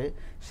যখন আসে,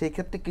 সেই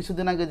ক্ষেত্রে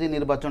কিছুদিন আগে যে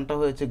নির্বাচনটা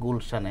হয়েছে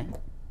গুলশানে,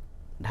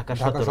 ঢাকা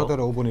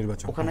 17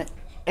 উপনির্বাচন, ওখানে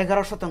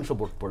 11%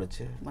 ভোট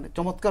পড়েছে, মানে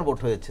চমৎকার ভোট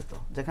হয়েছে। তো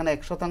যেখানে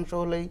 1%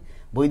 হলেই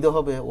বৈধ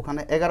হবে,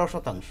 ওখানে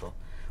 11%।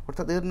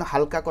 অর্থাৎ এর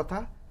হালকা কথা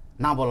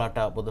না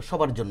বলাটা বোধ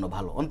সবার জন্য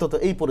ভালো, অন্তত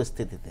এই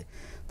পরিস্থিতিতে।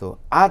 তো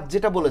আজ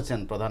যেটা বলেছেন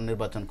প্রধান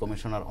নির্বাচন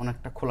কমিশনার,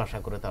 অনেকটা খোলাসা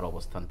করে তার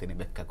অবস্থান তিনি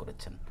ব্যাখ্যা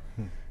করেছেন।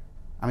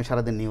 আমি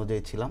সারাদিন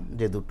নিউজেই ছিলাম,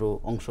 যে দুটো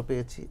অংশ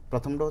পেয়েছি।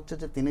 প্রথমটা হচ্ছে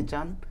যে তিনি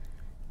চান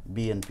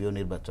বিএনপিও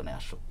নির্বাচনে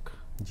আসুক।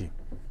 জি।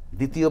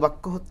 দ্বিতীয়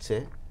বাক্য হচ্ছে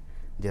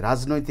যে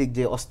রাজনৈতিক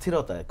যে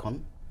অস্থিরতা এখন,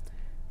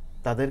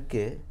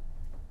 তাদেরকে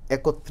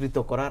একত্রিত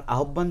করার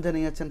আহ্বান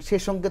জানিয়েছেন।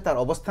 সেই সঙ্গে তার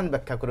অবস্থান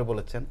ব্যাখ্যা করে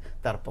বলেছেন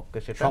তার পক্ষে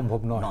সেটা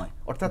সম্ভব নয়।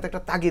 অর্থাৎ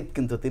একটা তাগিদ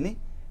কিন্তু তিনি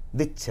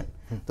দিচ্ছেন।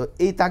 তো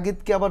এই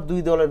তাগিদকে আবার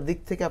দুই দলের দিক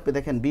থেকে আপনি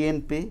দেখেন,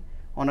 বিএনপি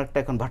অনেকটা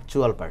এখন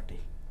ভার্চুয়াল পার্টি,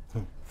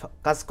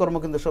 কাজকর্ম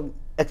কিন্তু সব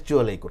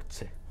অ্যাকচুয়ালি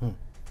করছে।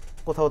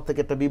 কোথাও থেকে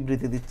একটা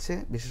বিবৃতি দিচ্ছে,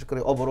 বিশেষ করে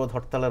অবরোধ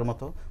হরতালের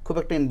মতো খুব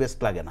একটা ইনভেস্ট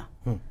লাগে না,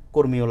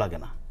 কর্মীও লাগে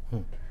না।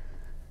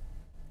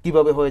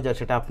 কিভাবে হয়ে যায়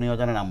সেটা আপনিও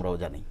জানেন, আমরাও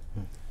জানি।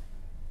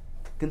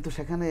 কিন্তু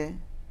সেখানে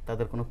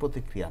তাদের কোনো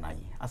প্রতিক্রিয়া নাই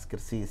আজকের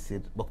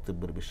সিইসির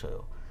বক্তব্যের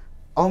বিষয়েও।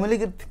 আওয়ামী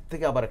লীগের দিক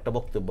থেকে আবার একটা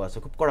বক্তব্য আছে,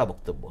 খুব কড়া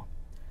বক্তব্য,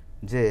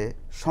 যে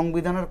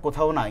সংবিধানের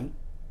কোথাও নাই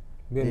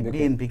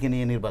বিএনপিকে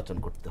নিয়ে নির্বাচন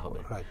করতে হবে।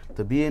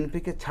 তো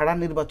বিএনপিকে ছাড়া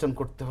নির্বাচন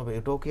করতে হবে,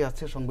 এটাও কি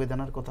আছে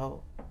সংবিধানের কোথাও?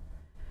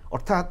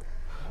 অর্থাৎ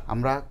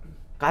আমরা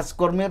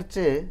কাজকর্মের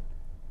চেয়ে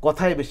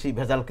কথায় বেশি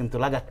ভেজাল কিন্তু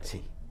লাগাচ্ছি।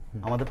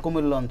 আমাদের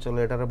কুমিল্লা অঞ্চলে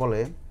এটারে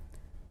বলে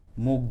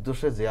মুখ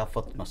দোষে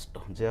জিয়াফত নষ্ট।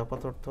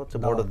 জিয়াফত অর্থ হচ্ছে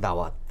বড়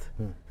দাওয়াত।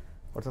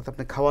 অর্থাৎ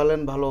আপনি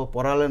খাওয়ালেন ভালো,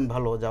 পড়ালেন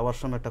ভালো, যাওয়ার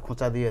সময় একটা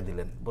খোঁচা দিয়ে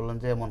দিলেন, বললেন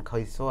যে এমন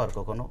খাইছো আর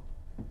কখনো,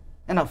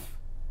 এনাফ,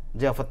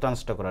 জিয়াফতটা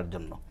নষ্ট করার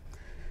জন্য।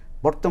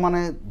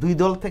 বর্তমানে দুই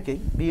দল থেকেই,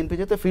 বিএনপি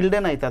যেহেতু ফিল্ডে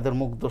নাই, তাদের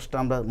মুখ দোষটা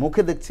আমরা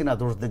মুখে দেখছি না,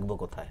 দোষ দেখবো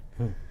কোথায়?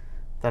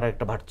 তারা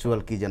একটা ভার্চুয়াল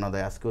কি যেন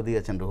দেয়, আজকেও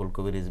দিয়েছেন রুহুল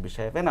কবির রিজভী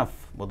সাহেব, এনাফ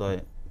বোধহয়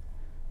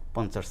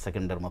 50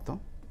 সেকেন্ডের মতো,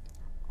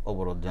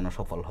 অবরোধ যেন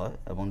সফল হয়,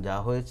 এবং যা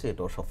হয়েছে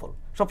এটাও সফল,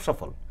 সব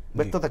সফল,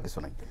 ব্যর্থতা কিছু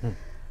নাই।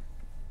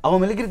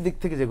 আওয়ামী লীগের দিক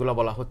থেকে যেগুলো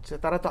বলা হচ্ছে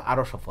তারা তো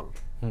আরো সফল।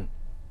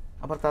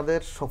 আবার তাদের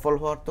সফল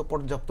হওয়ার তো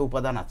পর্যাপ্ত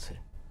উপাদান আছে।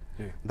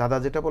 দাদা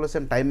যেটা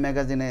বলেছেন, টাইম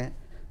ম্যাগাজিনে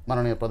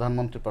মাননীয়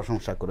প্রধানমন্ত্রী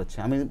প্রশংসা করেছে,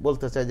 আমি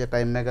বলতে চাই যে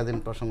টাইম ম্যাগাজিন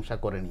প্রশংসা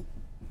করেনি,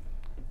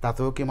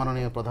 তাতেও কি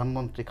মাননীয়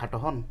প্রধানমন্ত্রী খাটো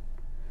হন?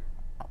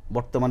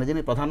 বর্তমানে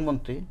যিনি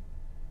প্রধানমন্ত্রী,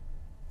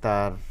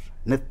 তার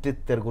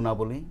নেতৃত্বের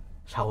গুণাবলী,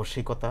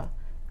 সাহসিকতা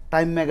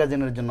টাইম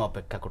ম্যাগাজিনের জন্য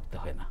অপেক্ষা করতে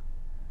হয় না।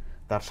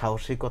 তার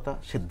সাহসিকতা,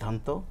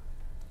 সিদ্ধান্ত,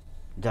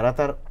 যারা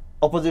তার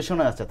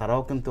অপোজিশনে আছে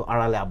তারাও কিন্তু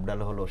আড়ালে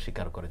আবডালে হলেও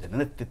স্বীকার করে যে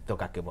নেতৃত্ব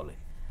কাকে বলে।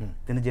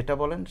 তিনি যেটা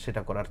বলেন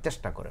সেটা করার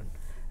চেষ্টা করেন,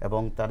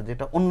 এবং তার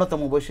যেটা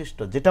অন্যতম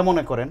বৈশিষ্ট্য, যেটা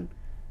মনে করেন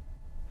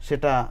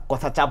সেটা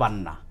কথা চাবান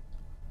না,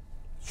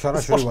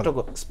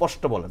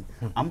 স্পষ্ট বলেন।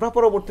 আমরা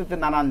পরবর্তীতে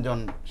নানানজন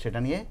সেটা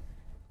নিয়ে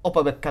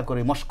অপব্যাখ্যা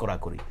করি, মস্করা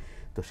করি।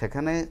 তো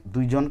সেখানে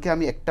দুইজনকে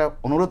আমি একটা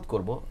অনুরোধ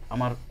করব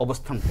আমার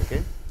অবস্থান থেকে,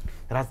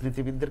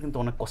 রাজনীতিবিদদের কিন্তু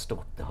অনেক কষ্ট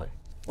করতে হয়,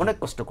 অনেক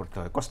কষ্ট করতে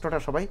হয়, কষ্টটা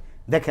সবাই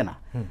দেখে না।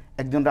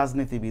 একজন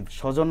রাজনীতিবিদ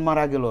স্বজন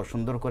মারা গেল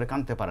সুন্দর করে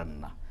কাঁদতে পারেন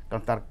না,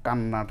 কারণ তার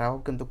কান্নাটাও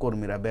কিন্তু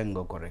কর্মীরা ব্যঙ্গ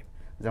করে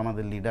যে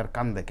আমাদের লিডার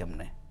কান্দে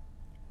কেমনে,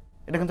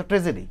 এটা কিন্তু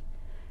ট্রেজেডি।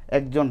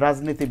 একজন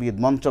রাজনীতিবিদ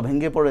মঞ্চ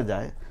ভেঙে পড়ে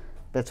যায়,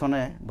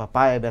 পেছনে বা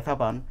পায়ে ব্যথা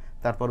পান,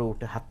 তারপরে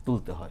উঠে হাত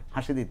তুলতে হয়,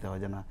 হাসি দিতে হয়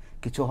যে না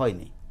কিছু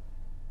হয়নি।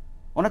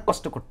 অনেক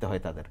কষ্ট করতে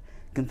হয় তাদের,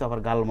 কিন্তু আবার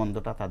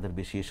গালমন্দটা তাদের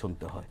বেশি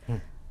শুনতে হয়।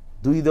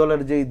 দুই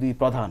দলের যেই দুই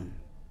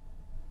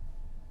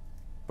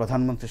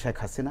প্রধানমন্ত্রী শেখ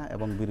হাসিনা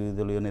এবং বিরোধী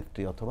দলীয়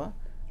নেত্রী অথবা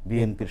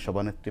বিএনপির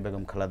সভানেত্রী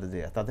বেগম খালেদা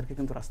জিয়া, তাদেরকে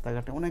কিন্তু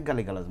রাস্তাঘাটে অনেক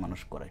গালিগালাজ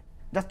মানুষ করে,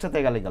 যাচ্ছে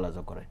তাই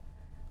গালিগালাজও করে,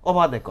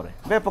 অবাধে করে,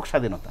 ব্যাপক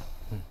স্বাধীনতা,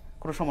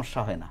 কোনো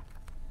সমস্যা হয় না।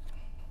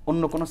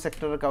 অন্য কোনো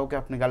সেক্টরের কাউকে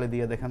আপনি গালি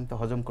দিয়ে দেখেন তো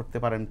হজম করতে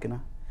পারেন কিনা?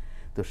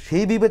 তো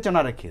সেই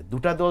বিবেচনা রেখে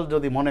দুটা দল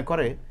যদি মনে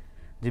করে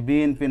যে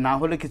বিএনপি না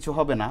হলে কিছু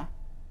হবে না,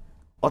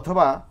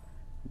 অথবা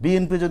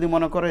বিএনপি যদি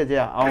মনে করে যে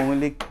আওয়ামী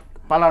লীগ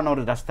পালানোর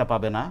রাস্তা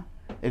পাবে না,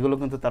 এগুলো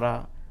কিন্তু তারা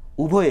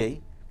উভয়েই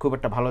খুব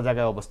একটা ভালো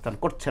জায়গায় অবস্থান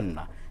করছেন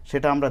না,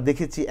 সেটা আমরা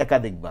দেখেছি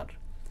একাধিকবার।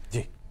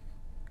 জি,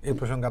 এই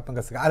প্রসঙ্গে আপনার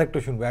কাছে আরেকটু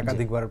শুনবো,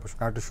 একাধিকবারের প্রসঙ্গ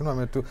আরেকটু শুনো।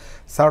 আমি একটু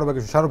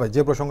সারো ভাই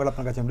যে প্রসঙ্গটা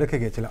আপনার কাছে আমি রেখে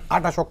গিয়েছিলাম,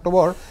 28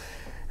 অক্টোবর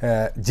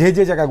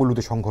যে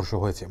জায়গাগুলোতে সংঘর্ষ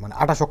হয়েছে, মানে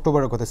 28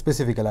 অক্টোবরের কথা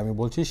স্পেসিফিক্যালি আমি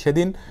বলছি,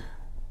 সেদিন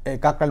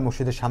কাকরাইল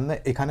মসজিদের সামনে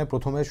এখানে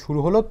প্রথমে শুরু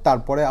হলো,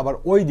 তারপরে আবার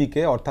ওই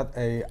দিকে অর্থাৎ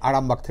এই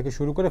আরামবাগ থেকে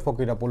শুরু করে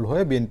ফকিরাপুল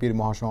হয়ে বিএনপির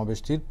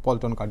মহাসমাবেশটির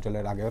পল্টন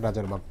কার্যালয়ের আগে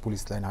রাজারবাগ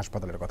পুলিশ লাইন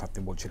হাসপাতালের কথা আপনি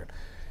বলছিলেন।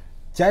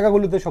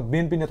 জায়গাগুলোতে সব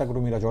বিএনপি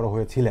নেতাকর্মীরা জড়ো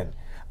হয়েছিলেন।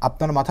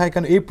 আপনার মাথায়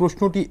কেন এই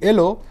প্রশ্নটি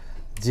এলো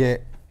যে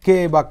কে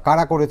বা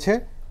কারা করেছে,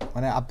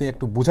 মানে আপনি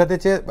একটু বুঝাতে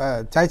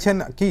চাইছেন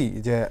কি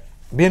যে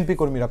বিএনপি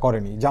কর্মীরা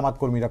করেনি, জামাত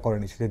কর্মীরা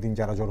করেনি সেদিন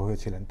যারা জড়ো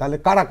হয়েছিলেন, তাহলে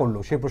কারা করলো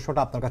সেই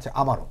প্রশ্নটা আপনার কাছে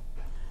আমারও।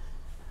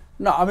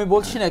 না, আমি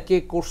বলছি না কে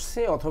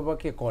করছে অথবা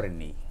কে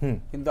করেনি,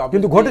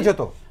 কিন্তু ঘটেছে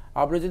তো।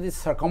 আপনি যদি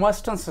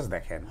সার্কামস্টান্সেস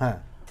দেখেন, হ্যাঁ,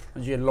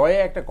 যে লয়ে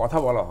একটা কথা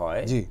বলা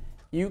হয়,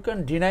 you can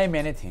deny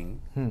many thing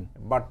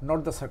but not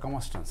the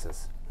circumstances.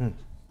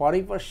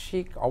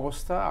 পারিপার্শ্বিক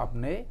অবস্থা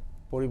আপনি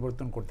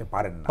পরিবর্তন করতে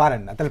পারেন না।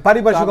 তাহলে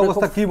পারিপার্শ্বিক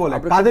অবস্থা কি বলে,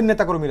 কাদের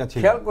নেতাকর্মীরা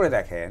ছিল? খেয়াল করে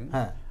দেখেন,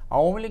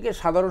 আওয়ামী লীগের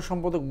সাধারণ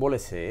সম্পাদক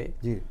বলেছে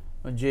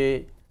যে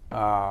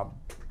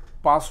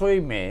 5ই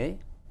মে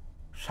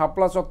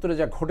শাপলা চত্বরে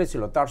যা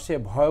ঘটেছিল তার চেয়ে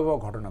ভয়াবহ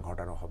ঘটনা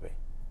ঘটানো হবে,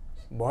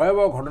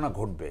 ভয়াবহ ঘটনা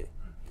ঘটবে।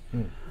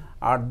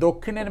 আর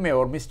দক্ষিণের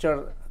মেয়র মিস্টার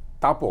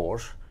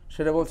তাপস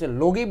সেটা বলছে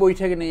লগি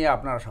বৈঠকে নিয়ে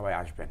আপনারা সবাই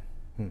আসবেন।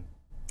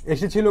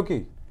 এসেছিল কি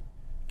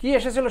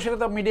এসেছিল সেটা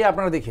তো মিডিয়া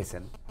আপনারা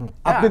দেখিয়েছেন,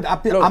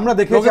 আমরা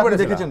দেখেছি, আপনি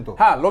দেখেছেন তো?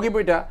 হ্যাঁ, লগি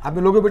বইটা, আপনি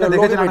লগি বইটা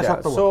দেখেছেন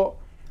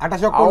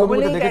 28 অক্টোবর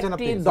দেখেছেন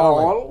আপনি?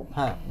 দল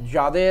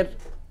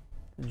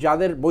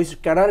যাদের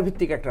ক্যাডার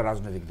ভিত্তিক একটা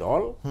রাজনৈতিক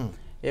দল,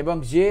 এবং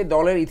যে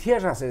দলের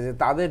ইতিহাস আছে যে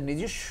তাদের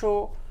নিজস্ব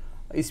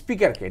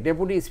স্পিকারকে,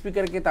 ডেপুটি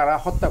স্পিকারকে তারা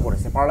হত্যা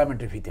করেছে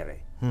পার্লামেন্টের ভিতরে।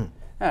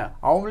 হ্যাঁ,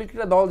 আওয়ামী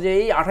লীগটা দল যে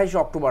এই 28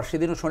 অক্টোবর,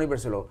 সেদিনও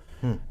শনিবার ছিল,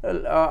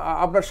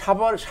 আপনার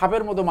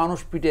সাপের মতো মানুষ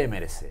পিটিয়ে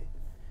মেরেছে।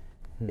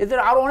 এদের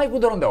আরো অনেক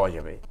উদাহরণ দেওয়া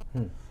যাবে।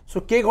 সো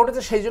কে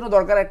ঘটেছে সেই জন্য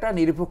দরকার একটা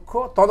নিরপেক্ষ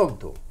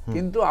তদন্ত।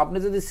 কিন্তু আপনি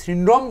যদি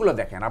সিনড্রোমগুলো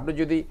দেখেন, আপনি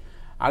যদি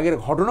আগের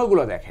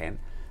ঘটনাগুলো দেখেন,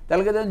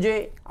 তাহলে দেখেন যে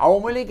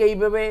আওয়ামী লীগ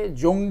এইভাবে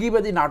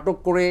জঙ্গিবাদী নাটক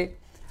করে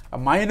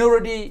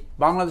মাইনরিটি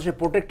বাংলাদেশে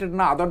প্রোটেক্টেড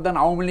না আদার দ্যান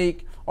আওয়ামী লীগ,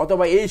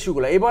 অথবা এই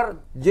ইস্যুগুলো, এবার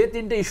যে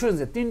তিনটা ইস্যু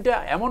এনেছে, তিনটা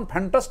এমন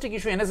ফ্যান্টাস্টিক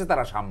ইস্যু এনেছে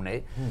তারা সামনে,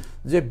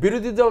 যে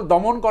বিরোধী দল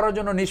দমন করার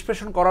জন্য,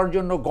 নিষ্পেষণ করার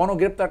জন্য,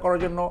 গণগ্রেপ্তার করার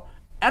জন্য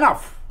এনাফ।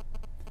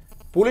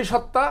 পুলিশ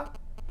হত্যা,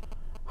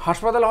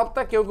 হাসপাতালে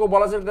হত্যা, কেউ কেউ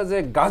বলা যায় যে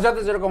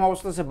গাজাতে যেরকম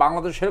অবস্থা আছে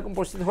বাংলাদেশ সেরকম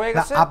পরিস্থিতি হয়ে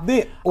গেছে। আপনি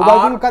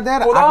ওবায়দুল কাদের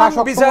 28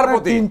 অক্টোবরের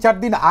 3-4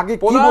 দিন আগে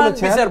কি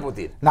বলেছেন?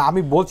 না,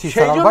 আমি বলছি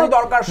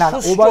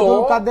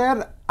ওবায়দুল কাদের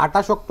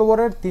 28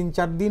 অক্টোবরের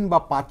 3-4 দিন বা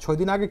 5-6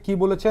 দিন আগে কি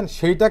বলেছেন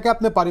সেইটাকে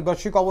আপনি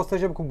পারিপার্শ্বিক অবস্থা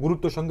হিসেবে খুব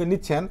গুরুত্বের সঙ্গে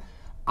নিচ্ছেন।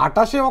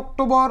 28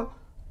 অক্টোবর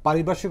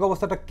পারিপার্শ্বিক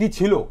অবস্থাটা কি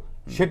ছিল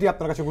সেটি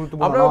আপনার কাছে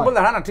গুরুত্বপূর্ণ।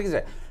 হ্যাঁ, না ঠিক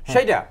আছে,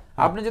 সেইটা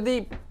আপনি যদি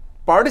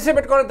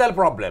পার্টিসিপেট করে তাহলে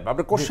প্রবলেম,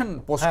 আপনি কোশ্চেন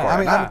পোস্ট করেন।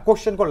 আমি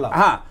কোশ্চেন করলাম।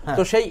 হ্যাঁ,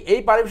 তো সেই এই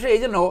পারিপার্শ্বিক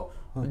এই জন্য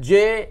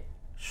যে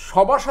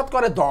সভাসদ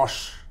করে 10,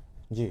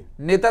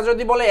 নেতা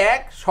যদি বলে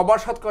 1,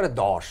 সভাসদ করে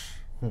 10,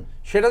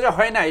 সেটা যে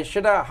হয় নাই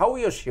সেটা হাউ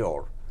ইউ শিওর?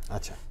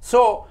 আচ্ছা,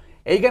 সো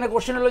এইখানে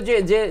কোশ্চেন হলো যে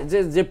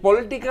যে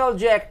পলিটিক্যাল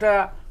যে একটা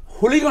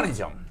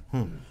হুলিগানিজম,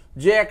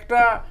 যে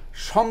একটা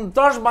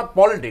সন্ত্রাসবাদ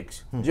পলিটিক্স,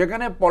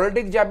 যেখানে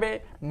পলিটিক্স যাবে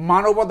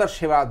মানবতার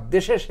সেবা,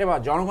 দেশের সেবা,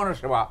 জনগণের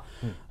সেবা,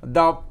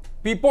 the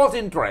people's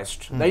interest,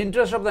 the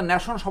interest of the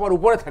nation সবার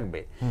উপরে থাকবে,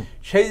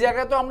 সেই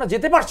জায়গায় তো আমরা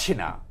যেতে পারছি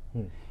না।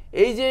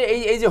 এই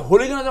যে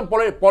হোলিগানিজম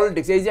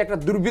পলিটিক্স, এই যে একটা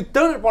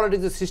দুর্বৃত্তায়নের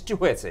পলিটিক্সের সৃষ্টি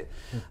হয়েছে,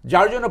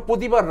 যার জন্য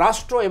প্রতিবার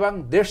রাষ্ট্র এবং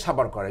দেশ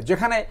সাবার করে।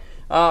 যেখানে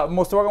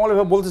মোস্তফা কামাল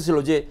বলতেছিল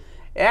যে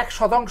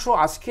 1%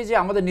 আজকে যে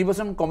আমাদের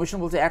নির্বাচন কমিশন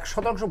বলছে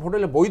 1% ভোট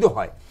হলে বৈধ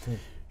হয়,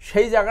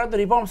 সেই জায়গায় তো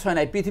রিফর্মস হয়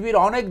নাই।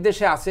 পৃথিবীর অনেক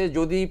দেশে আছে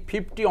যদি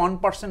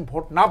 51%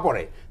 ভোট না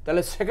পড়ে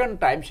তাহলে সেকেন্ড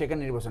টাইম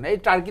সেখানে নির্বাচন। এই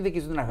টার্কিতে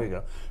কিছুদিন হয়ে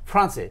গেল,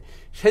 ফ্রান্সে,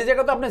 সেই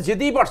জায়গায় তো আপনি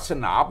যেতেই পারছেন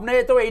না। আপনি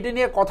তো এইটা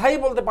নিয়ে কথাই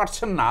বলতে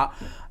পারছেন না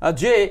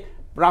যে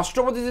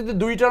রাষ্ট্রপতি যদি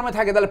 2 টার্মে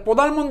থাকে তাহলে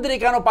প্রধানমন্ত্রী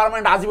কেন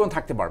পার্মানেন্ট আজীবন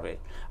থাকতে পারবে?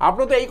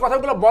 আপনি তো এই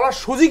কথাগুলো বলার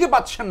সুযোগই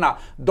পাচ্ছেন না।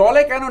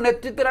 দলে কেন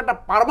নেতৃত্বের একটা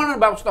পার্মানেন্ট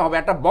ব্যবস্থা হবে,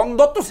 একটা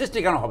বন্ধত্ব সৃষ্টি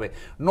কেন হবে?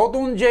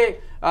 নতুন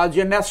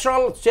যে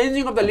natural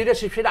changing of the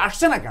leadership সেটা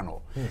আসছে না কেন?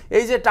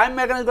 এই যে টাইম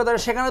মেকানিজম কথা,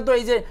 সেখানে তো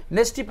এই যে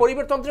নেস্টি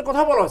পরিবারতন্ত্রের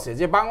কথা বলা হয়েছে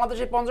যে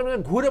বাংলাদেশের 50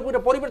 বছর ঘুরে ঘুরে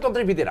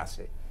পরিবারতন্ত্রের ভিতরে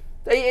আছে।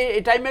 তো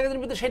এই টাইম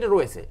ম্যাগাজিনের ভিতরে সেটা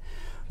রয়েছে,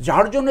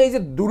 যার জন্য এই যে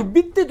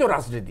দুর্বৃত্তিত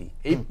রাজনীতি,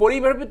 এই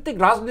পরিবার ভিত্তিক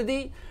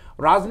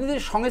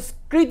রাজনীতির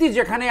সংস্কৃতি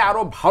যেখানে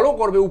আরো ভালো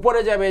করবে,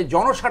 উপরে যাবে,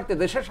 জনস্বার্থে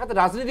দেশের সাথে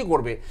রাজনীতি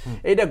করবে,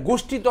 এটা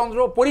গোষ্ঠীতন্ত্র,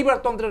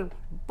 পরিবারতন্ত্রের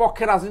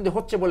পক্ষে রাজনীতি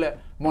হচ্ছে বলে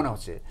মনে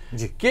হচ্ছে।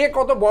 কে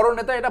কত বড়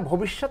নেতা এটা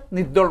ভবিষ্যৎ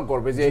নির্ধারণ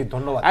করবে। যে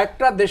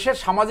একটা দেশের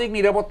সামাজিক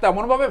নিরাপত্তা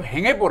এমনভাবে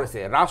ভেঙে পড়েছে,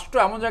 রাষ্ট্র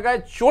এমন জায়গায়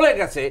চলে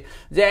গেছে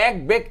যে এক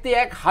ব্যক্তি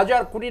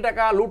 1000 কোটি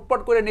টাকা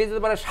লুটপাট করে নিয়ে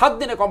যেতে পারে 7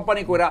 দিনে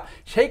কোম্পানি করে,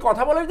 সেই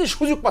কথা বলার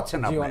সুযোগ পাচ্ছেন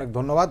না। অনেক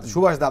ধন্যবাদ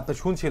সুভাষ দা। আপনি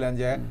শুনছিলেন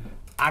যে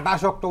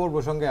 28 অক্টোবর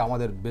প্রসঙ্গে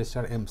আমাদের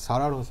বেস্টার এম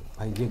সারার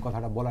ভাই যে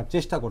কথাটা বলার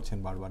চেষ্টা করছেন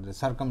বারবার, যে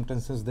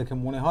সার্কামস্টেন্সেস দেখে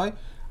মনে হয়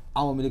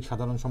আওয়ামী লীগ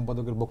সাধারণ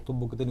সম্পাদকের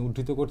বক্তব্যকে তিনি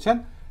উদ্ধৃত করছেন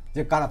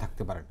যে কারা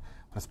থাকতে পারেন,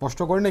 স্পষ্ট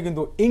করেন না,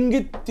 কিন্তু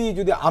ইঙ্গিতটি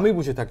যদি আমি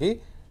বুঝে থাকি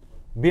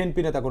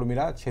বিএনপি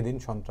নেতাকর্মীরা সেদিন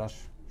সন্ত্রাস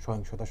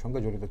সহিংসতার সঙ্গে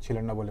জড়িত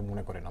ছিলেন না বলে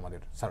মনে করেন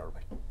আমাদের সারার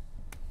ভাই।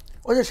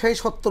 ওই যে সেই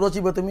সত্য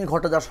রচিবে তুমি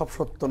ঘটে যা সব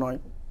সত্য নয়।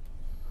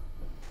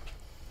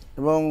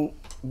 এবং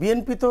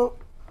বিএনপি তো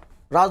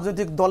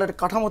রাজনৈতিক দলের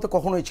কাঠামোতে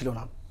কখনোই ছিল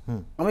না।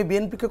 আমি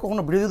বিএনপিকে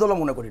কখনো বিরোধী দল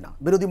মনে করি না,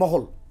 বিরোধী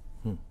মহল।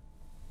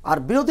 আর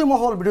বিরোধী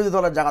মহল বিরোধী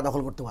দলের জায়গা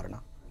দখল করতে পারে না,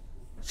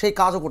 সেই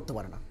কাজও করতে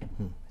পারে না।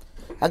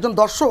 একজন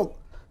দর্শক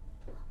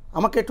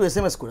আমাকে একটু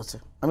SMS করেছে,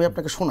 আমি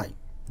আপনাকে শোনাই।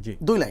 জি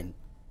 2 লাইন।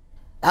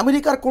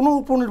 আমেরিকার কোনো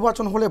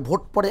উপনির্বাচন হলে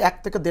ভোট পড়ে 1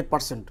 থেকে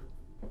 1.5%।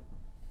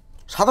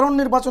 সাধারণ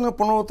নির্বাচনে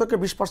 15 থেকে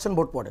 20%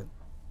 ভোট পড়ে,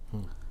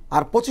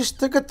 আর 25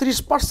 থেকে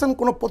 30%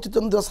 কোনো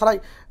প্রতিদ্বন্দ্বিতা ছাড়াই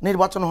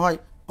নির্বাচন হয়,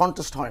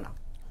 কন্টেস্ট হয় না।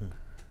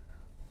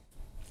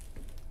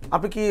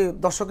 আপনি কি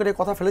দর্শকের এই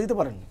কথা ফেলে দিতে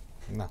পারেন?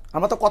 না।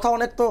 আমরা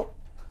তো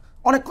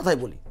অনেক কথাই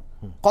বলি,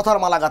 কথার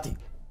মালা গাঁথি,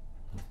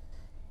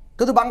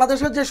 কিন্তু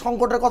বাংলাদেশের যে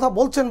সংকটের কথা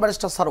বলছেন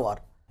ব্যারিস্টার সারোয়ার,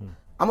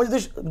 আমি যদি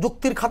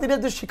যুক্তির খাতিরে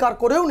যদি স্বীকার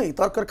করেও নিই,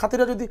 তর্কের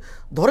খাতিরে যদি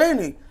ধরেই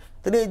নিই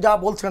তিনি যা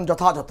বলছেন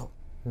যথাযথ,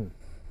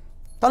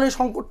 তাহলে এই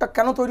সংকটটা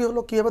কেন তৈরি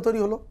হলো, কীভাবে তৈরি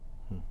হলো?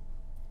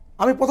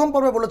 আমি প্রথম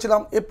পর্বে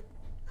বলেছিলাম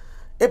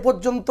এ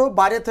পর্যন্ত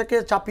বাইরে থেকে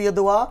চাপিয়ে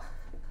দেওয়া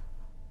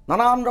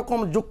নানান রকম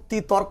যুক্তি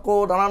তর্ক,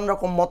 নানান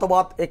রকম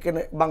মতবাদ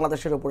এখানে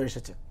বাংলাদেশের উপরে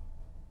এসেছে।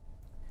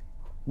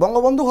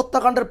 বঙ্গবন্ধু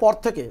হত্যাকাণ্ডের পর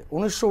থেকে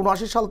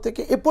 1979 সাল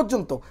থেকে এ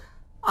পর্যন্ত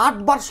 8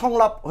 বার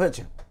সংলাপ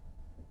হয়েছে।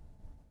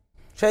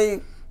 সেই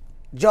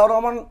জিয়াউর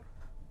রহমান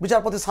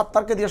বিচারপতি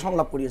সাত্তারকে দিয়ে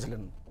সংলাপ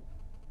করিয়েছিলেন।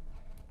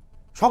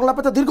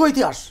 সংলাপে তো দীর্ঘ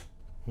ইতিহাস।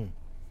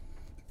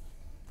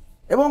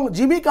 এবং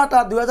জিমি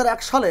কার্টার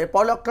 2001 সালে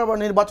 1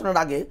 অক্টোবর নির্বাচনের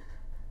আগে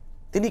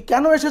তিনি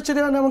কেন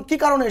এসেছিলেন এবং কি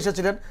কারণে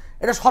এসেছিলেন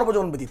এটা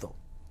সর্বজনবিদিত।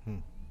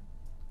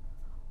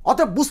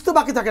 অতএব বুঝতে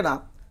বাকি থাকে না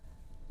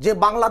যে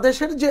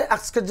বাংলাদেশের যে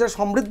আজকের যে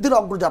সমৃদ্ধির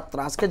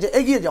অগ্রযাত্রা, আজকে যে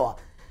এগিয়ে যাওয়া,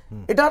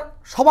 এটার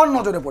সবার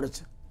নজরে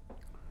পড়েছে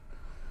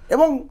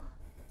এবং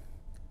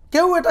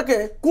কেউ এটাকে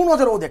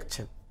কুনজরেও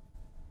দেখছে।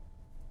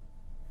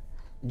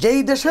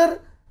 যেই দেশের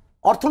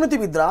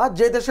অর্থনীতিবিদরা,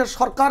 যে দেশের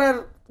সরকারের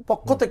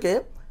পক্ষ থেকে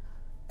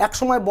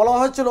একসময় বলা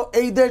হয়েছিল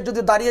এই দেশ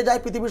যদি দাঁড়িয়ে যায়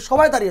পৃথিবীর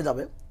সবাই দাঁড়িয়ে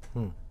যাবে,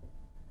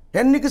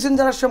 হেনরি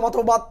কিসিঞ্জারের সে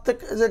মতবাদ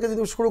থেকে যদি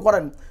শুরু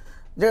করেন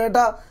যে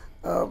এটা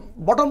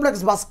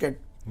বটমলেস বাস্কেট,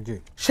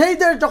 সেই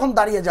দেশ যখন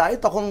দাঁড়িয়ে যায়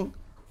তখন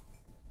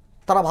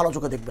তারা ভালো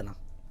চোখে দেখবে না।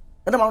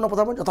 এটা মাননীয়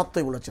প্রধানমন্ত্রী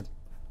যথার্থই বলেছেন।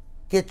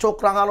 কে চোখ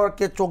রাঙালো আর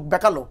কে চোখ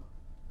বেঁকালো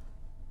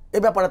এ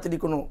ব্যাপারে তিনি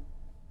কোনো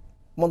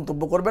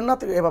মন্তব্য করবেন না,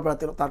 এ ব্যাপারে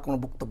তার কোনো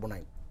বক্তব্য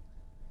নাই।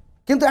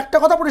 কিন্তু একটা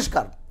কথা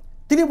পরিষ্কার,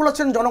 তিনি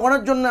বলেছেন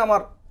জনগণের জন্য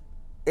আমার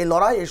এই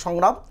লড়াই, এই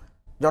সংগ্রাম,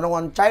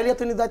 জনগণ চাইলে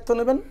তিনি দায়িত্ব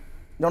নেবেন,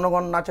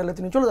 জনগণ না চাইলে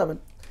তিনি চলে যাবেন।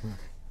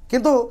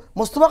 কিন্তু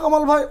মোস্তফা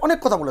কামাল ভাই অনেক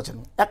কথা বলেছেন,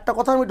 একটা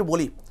কথা আমি একটু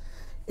বলি।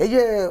 এই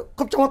যে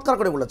খুব চমৎকার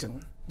করে বলেছেন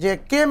যে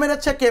কে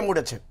মেরেছে কে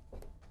মরেছে,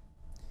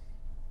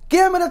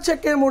 কে মেরেছে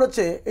কে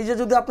মরেছে। এই যে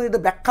যদি আপনি এটা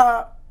ব্যাখ্যা,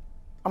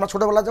 আমরা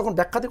ছোটোবেলায় যখন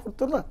ব্যাখ্যাতে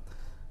করতাম না,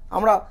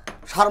 আমরা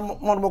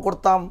সারমর্ম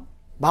করতাম,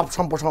 ভাব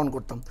সম্প্রসারণ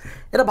করতাম।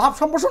 এটা ভাব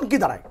সম্প্রসারণ কি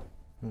দাঁড়ায়?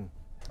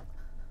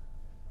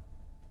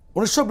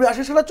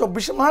 1982 সালে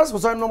 24 মার্চ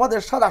হুসাইন মোহাম্মদ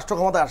এরশাদ রাষ্ট্র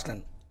ক্ষমতায় আসলেন।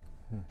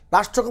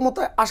 রাষ্ট্র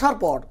ক্ষমতায় আসার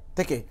পর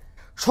থেকে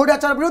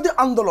স্বৈরাচার বিরোধী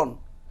আন্দোলন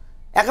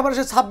একেবারে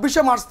সে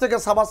 26 মার্চ থেকে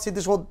সাভার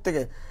স্মৃতিসৌধ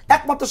থেকে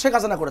একমাত্র শেখ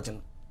হাসিনা করেছেন।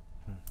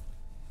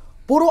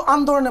 পুরো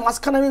আন্দোলনে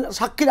মাঝখানে আমি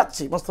সাক্ষী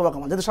রাখছি মোস্তফা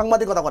কামাল যদি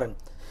সাংবাদিকতা করেন,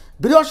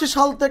 82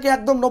 সাল থেকে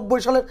একদম 90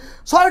 সালের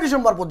 6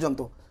 ডিসেম্বর পর্যন্ত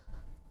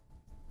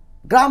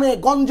গ্রামে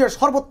গঞ্জে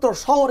সর্বত্র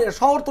শহরে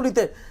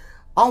শহরতলিতে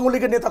আওয়ামী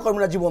লীগের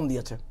নেতাকর্মীরা জীবন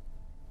দিয়েছে।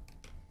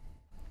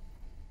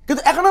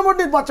 কিন্তু 1 নম্বর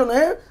নির্বাচনে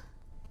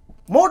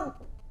মোট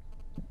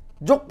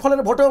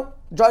যোগফলের ভোটে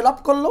জয়লাভ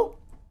করলো,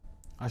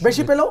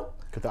 বেশি পেল,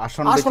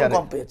 আসন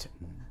কম পেয়েছে।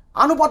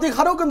 আনুপাতিক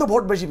হারেও কিন্তু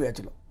ভোট বেশি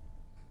পেয়েছিল।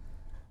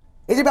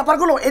 এই যে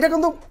ব্যাপারগুলো এটা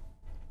কিন্তু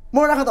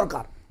মনে রাখা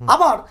দরকার।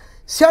 আবার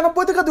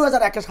 96 থেকে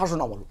 2001 শাসন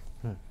আমল,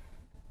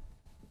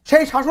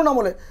 সেই শাসন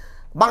আমলে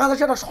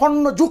বাংলাদেশে একটা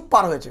স্বর্ণ যুগ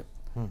পার হয়েছে।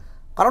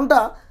 কারণটা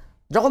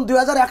যখন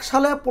 2001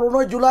 সালে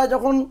 15 জুলাই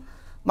যখন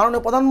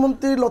মাননীয়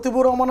প্রধানমন্ত্রী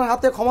লতিফুর রহমানের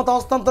হাতে ক্ষমতা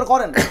হস্তান্তর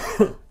করেন,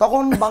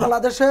 তখন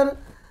বাংলাদেশের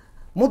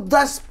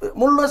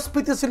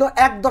মূল্যস্ফীতি ছিল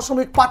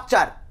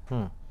 1.54।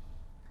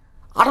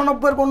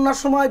 98 বন্যার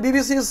সময়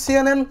বিবিসি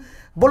CNN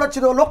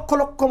বলেছিল লক্ষ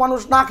লক্ষ মানুষ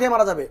না খেয়ে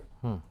মারা যাবে,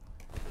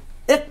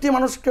 একটি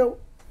মানুষকেও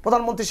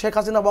প্রধানমন্ত্রী শেখ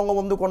হাসিনা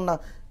বঙ্গবন্ধু কন্যা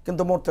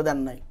কিন্তু মরতে দেন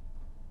নাই।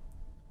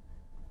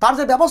 তার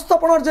যে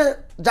ব্যবস্থাপনার যে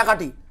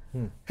জায়গাটি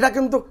সেটা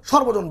কিন্তু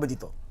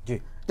সর্বজনবিদিত,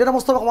 যেটা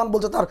মোস্তফা কামাল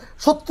বলছে তার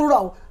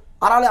শত্রুরাও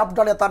আড়ালে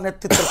আবডালে তার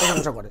নেতৃত্বের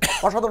প্রশংসা করে।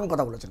 অসাধারণ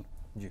কথা বলেছেন।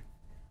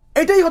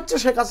 এটাই হচ্ছে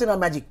শেখ হাসিনার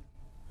ম্যাজিক।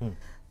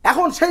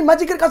 এখন সেই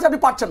ম্যাজিকের কাছে আপনি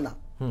পারছেন না।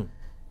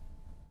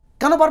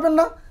 কেন পারবেন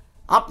না?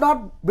 আপনার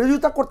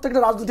বিরোধিতা করতে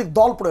গেলে রাজনৈতিক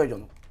দল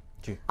প্রয়োজন।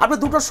 আপনি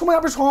দুটোর সময়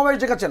আপনি সমাবেশ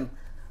ডেকেছেন।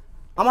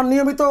 আমার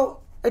নিয়মিত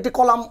একটি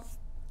কলাম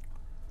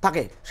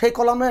থাকে, সেই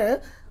কলামে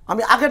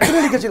আমি আগের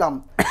দিনে লিখেছিলাম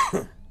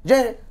যে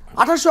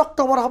 28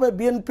 অক্টোবর হবে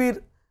বিএনপির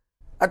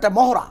একটা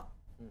মহড়া।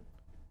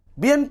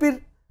 বিএনপির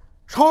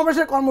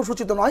সমাবেশের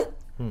কর্মসূচি তো নয়,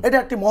 এটা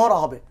একটি মহড়া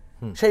হবে।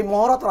 সেই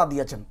মহড়া তারা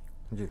দিয়েছেন।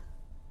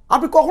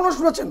 আপনি কখনো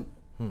শুনেছেন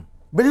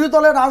বিরোধী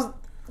দলের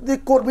রাজনৈতিক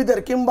কর্মীদের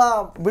কিংবা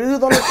বিরোধী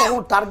দলের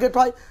কখনো টার্গেট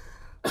হয়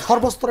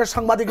সর্বস্তরের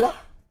সাংবাদিকরা?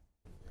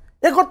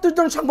 31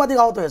 জন সাংবাদিক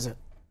আহত হয়েছে।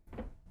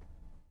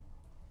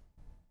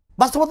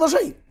 বাস্তবতা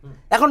সেই।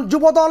 এখন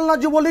যুবদল না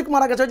যুবলীগ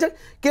মারা গেছে,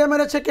 কে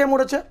মেরেছে কে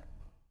মরেছে?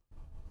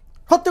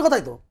 সত্যি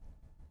কথাই তো।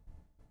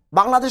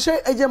 বাংলাদেশে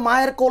এই যে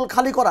মায়ের কোল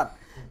খালি করার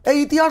এই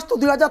ইতিহাস তো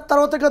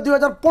 2013 থেকে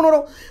 2015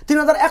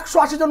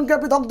 3180 জনকে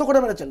আপনি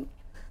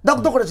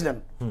দগ্ধ করেছিলেন।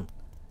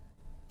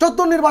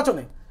 14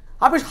 নির্বাচনে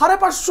আপনি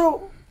 550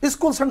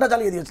 স্কুল সেন্টার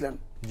চালিয়ে দিয়েছিলেন।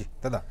 জি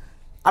দাদা,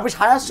 আপনি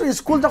সায়াশ্রী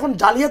স্কুল যখন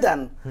জ্বালিয়ে দেন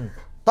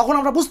তখন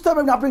আমরা বুঝতে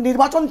পারবেন আপনি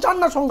নির্বাচন চান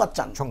না সংঘাত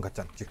চান। সংঘাত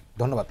চান। জি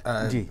ধন্যবাদ।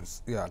 জি।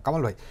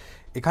 কামাল ভাই,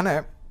 এখানে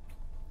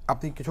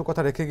আপনি কিছু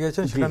কথা রেখে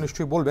গিয়েছেন, সেটা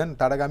নিশ্চয়ই বলবেন।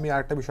 তার আগে আমি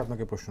আরেকটা বিষয়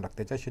আপনাকে প্রশ্ন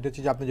রাখতে চাই, সেটা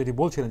হচ্ছে যে আপনি যদি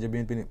বলছিলেন যে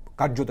বিএনপি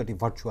কার্যত একটি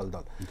ভার্চুয়াল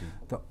দল,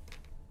 তো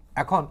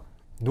এখন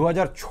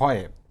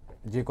 2006-এ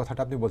যে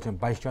কথাটা আপনি বলছেন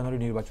 22 জানুয়ারি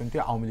নির্বাচনটি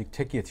আওয়ামী লীগ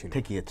ঠেকিয়েছিল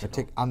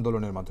ঠিক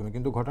আন্দোলনের মাধ্যমে,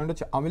 কিন্তু ঘটনাটা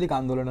হচ্ছে আওয়ামী লীগ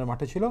আন্দোলনের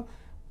মাঠে ছিল,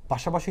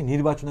 পাশাপাশি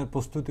নির্বাচনের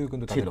প্রস্তুতিও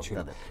কিন্তু তাদের ছিল।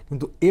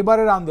 কিন্তু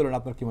এবারের আন্দোলন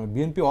আপনার কি মনে হয়,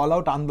 বিএনপি অল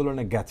আউট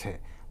আন্দোলনে গেছে,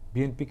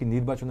 বিএনপি কি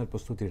নির্বাচনের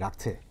প্রস্তুতি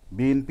রাখছে?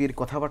 বিএনপির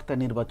কথাবার্তা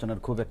নির্বাচনের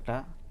খুব একটা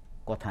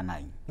কথা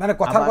নাই, মানে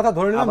কথার কথা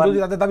ধরে নিলাম, যদি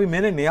তাদের দাবি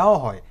মেনে নেওয়াও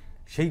হয়,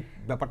 সেই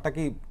ব্যাপারটা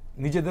কি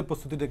নিজেদের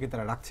প্রস্তুতিটা কি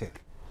তারা রাখছে?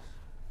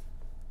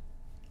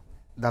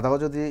 দাদাও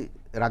যদি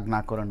রাগ না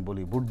করেন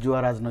বলি, বুর্জুয়া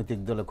রাজনৈতিক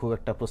দলে খুব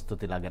একটা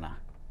প্রস্তুতি লাগে না,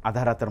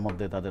 আধা রাতের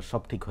মধ্যে তাদের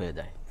সব ঠিক হয়ে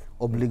যায়,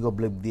 অবলিগ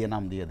দিয়ে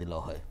নাম দিয়ে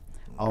দিলেও হয়।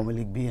 আওয়ামী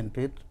লীগ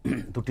বিএনপির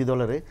দুটি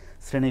দলের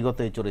শ্রেণীগত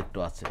এই চরিত্র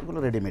আছে, এগুলো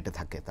রেডিমেডে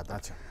থাকে তাদের।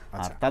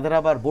 আর তাদের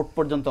আবার ভোট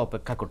পর্যন্ত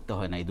অপেক্ষা করতে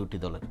হয় না, এই দুটি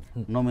দলের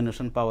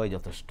নমিনেশন পাওয়াই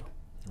যথেষ্ট,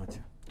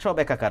 সব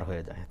একাকার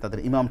হয়ে যায়। তাদের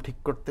ইমাম ঠিক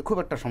করতে খুব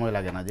একটা সময়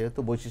লাগে না, যেহেতু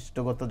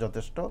বৈশিষ্ট্যগত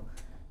যথেষ্ট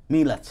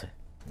মিল আছে।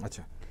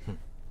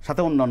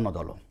 সাথে অন্যান্য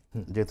দলও,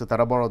 যেহেতু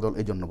তারা বড় দল,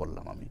 এই জন্য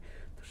বললাম আমি।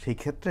 সেই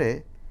ক্ষেত্রে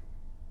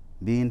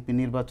বিএনপি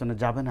নির্বাচনে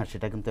যাবে না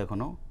সেটা কিন্তু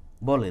এখনো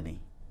বলেনি,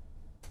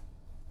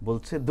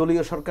 বলছে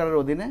দলীয় সরকারের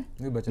অধীনে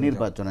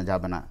নির্বাচনে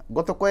যাবে না।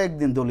 গত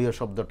কয়েকদিন দলীয়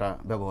শব্দটা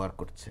ব্যবহার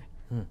করছে,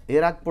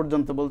 এর আগ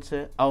পর্যন্ত বলছে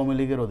আওয়ামী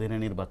লীগের অধীনে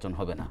নির্বাচন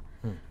হবে না।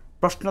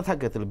 প্রশ্ন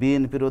থাকে, তাহলে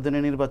বিএনপির অধীনে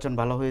নির্বাচন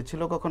ভালো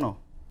হয়েছিল কখনো?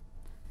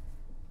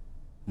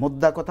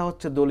 মুদ্রা কথা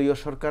হচ্ছে দলীয়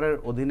সরকারের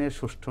অধীনে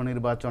সুষ্ঠু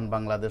নির্বাচন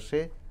বাংলাদেশে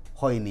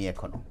হয়নি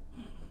এখনো,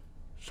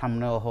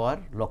 সামনেও হওয়ার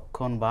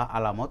লক্ষণ বা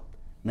আলামত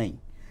নেই।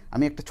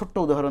 আমি একটা ছোট্ট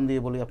উদাহরণ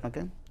দিয়ে বলি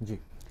আপনাকে। জি।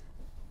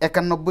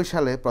 91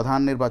 সালে প্রধান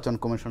নির্বাচন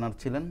কমিশনার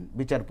ছিলেন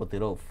বিচারপতি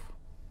রৌফ,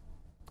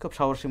 খুব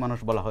সাহসী মানুষ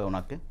বলা হয়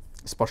ওনাকে,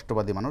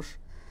 স্পষ্টবাদী মানুষ।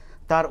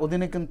 তার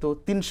অধীনে কিন্তু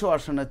 300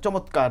 আসনে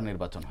চমৎকার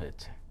নির্বাচন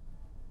হয়েছে,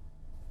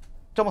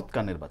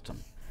 চমৎকার নির্বাচন।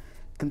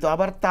 কিন্তু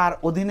আবার তার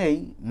অধীনেই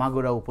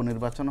মাগুরা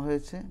উপনির্বাচন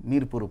হয়েছে,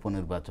 মিরপুর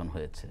উপনির্বাচন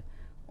হয়েছে।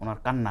 ওনার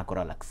কান্না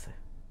করা লাগছে,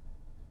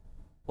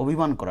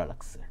 অভিমান করা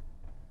লাগছে,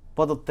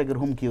 পদত্যাগের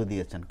হুমকিও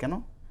দিয়েছেন। কেন?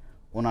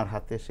 ওনার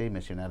হাতে সেই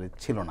মেশিনারি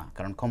ছিল না,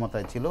 কারণ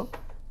ক্ষমতায় ছিল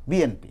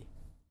বিএনপি।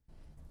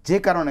 যে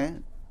কারণে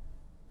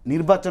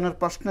নির্বাচনের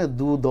প্রশ্নে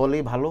দু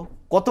দলই ভালো,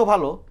 কত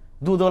ভালো,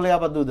 দু দলে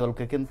আবার দুই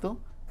দলকে কিন্তু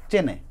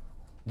চেনে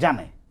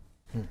জানে।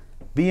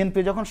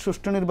 বিএনপি যখন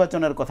সুষ্ঠু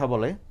নির্বাচনের কথা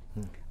বলে,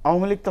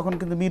 আওয়ামী লীগ তখন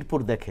কিন্তু মিরপুর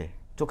দেখে,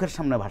 চোখের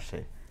সামনে ভাসে,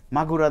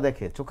 মাগুরা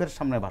দেখে, চোখের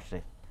সামনে ভাসে,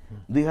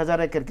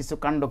 2001-এর কিছু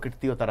কাণ্ড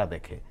কীর্তিও তারা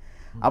দেখে।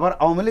 আবার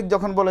আওয়ামী লীগ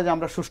যখন বলে যে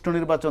আমরা সুষ্ঠু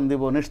নির্বাচন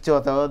দিব,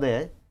 নিশ্চয়তাও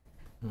দেয়,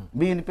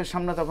 বিএনপির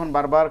সামনে তখন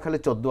বারবার খালি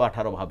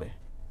 14-18 ভাবে।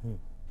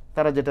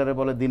 তারা যেটারে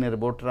বলে দিনের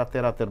ভোট রাতে,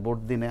 রাতের ভোট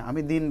দিনে।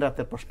 আমি দিন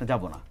রাতের প্রশ্নে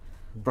যাব না,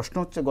 প্রশ্ন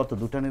হচ্ছে গত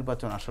দুটা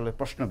নির্বাচন আসলে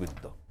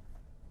প্রশ্নবিদ্ধ,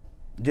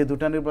 যে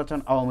দুটা নির্বাচন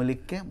আওয়ামী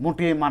লীগকে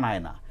মোটেই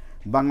মানায় না।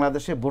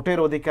 বাংলাদেশে ভোটের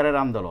অধিকারের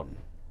আন্দোলন,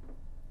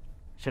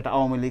 সেটা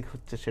আওয়ামী লীগ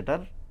হচ্ছে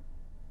সেটার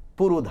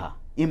পুরোধা,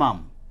 ইমাম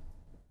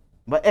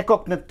বা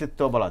একক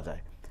নেতৃত্ব বলা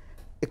যায়।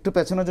 একটু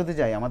পেছনে যদি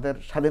যাই, আমাদের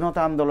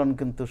স্বাধীনতা আন্দোলন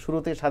কিন্তু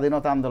শুরুতেই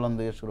স্বাধীনতা আন্দোলন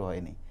দিয়ে শুরু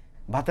হয়নি,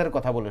 ভাতের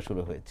কথা বলে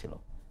শুরু হয়েছিল,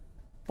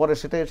 পরে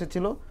সেটা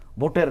এসেছিল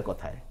ভোটের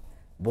কথায়।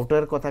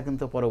 ভোটের কথা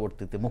কিন্তু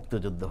পরবর্তীতে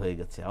মুক্তিযুদ্ধ হয়ে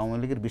গেছে। আওয়ামী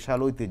লীগের বিশাল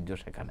ঐতিহ্য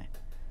সেখানে,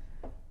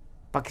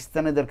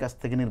 পাকিস্তানিদের কাছ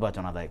থেকে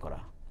নির্বাচন আদায় করা,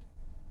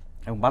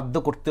 এবং বাধ্য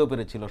করতেও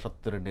পেরেছিল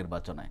 70-এর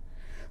নির্বাচনে।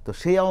 তো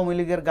সেই আওয়ামী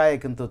লীগের গায়ে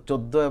কিন্তু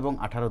 14 এবং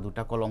 18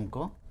 দুটা কলঙ্ক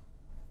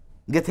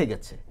গেঁথে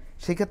গেছে।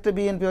 সেক্ষেত্রে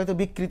বিএনপি হয়তো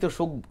বিকৃত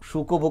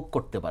সুখও ভোগ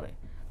করতে পারে,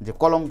 যে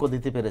কলঙ্ক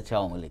দিতে পেরেছে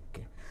আওয়ামী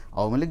লীগকে।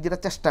 আওয়ামী লীগ যেটা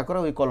চেষ্টা করে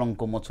ওই কলঙ্ক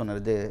মোচনের,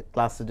 যে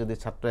ক্লাসে যদি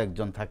ছাত্র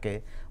একজন থাকে,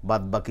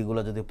 বাদ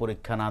বাকিগুলো যদি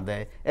পরীক্ষা না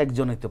দেয়,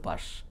 একজনই তো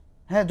পাস।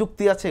 হ্যাঁ,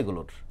 যুক্তি আছে,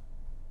 এগুলোর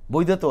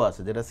বৈধতাও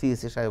আছে, যেটা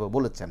সিএসি সাহেব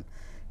বলেছেন।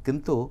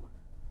 কিন্তু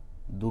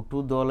দুটো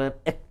দলের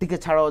একটিকে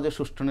ছাড়াও যে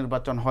সুষ্ঠু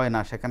নির্বাচন হয় না,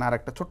 সেখানে আর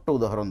একটা ছোট্ট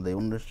উদাহরণ দেয়।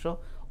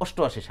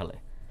 1988 সালে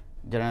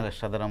জেনারেল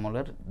এরশাদের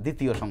আমলের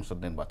দ্বিতীয় সংসদ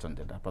নির্বাচন,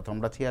 যেটা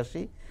প্রথমটা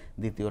 86,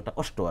 দ্বিতীয়টা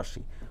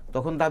 88,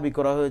 তখন দাবি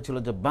করা হয়েছিল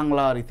যে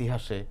বাংলার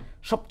ইতিহাসে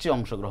সবচেয়ে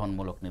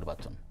অংশগ্রহণমূলক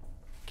নির্বাচন।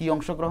 কি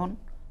অংশগ্রহণ?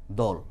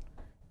 দল,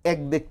 এক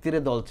ব্যক্তির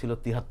দল ছিল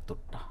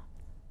 73টা,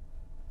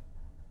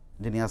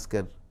 যিনি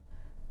আজকের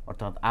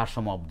অর্থাৎ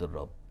আসম আব্দুর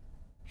রব,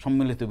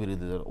 সম্মিলিত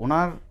বিরোধী দল,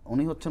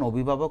 উনি হচ্ছেন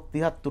অভিভাবক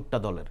 73টা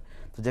দলের।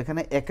 তো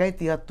যেখানে একাই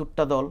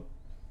 73টা দল,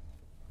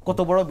 কত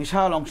বড়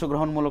বিশাল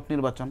অংশগ্রহণমূলক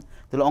নির্বাচন।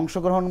 তাহলে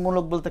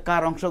অংশগ্রহণমূলক বলতে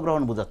কার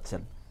অংশগ্রহণ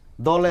বোঝাচ্ছেন?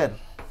 দলের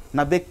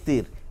না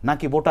ব্যক্তির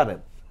নাকি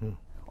ভোটারের?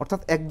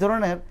 অর্থাৎ এক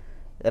ধরনের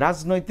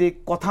রাজনৈতিক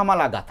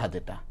কথামালা গাথা,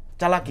 যেটা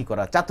চালাকি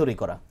করা, চাতুরি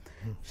করা।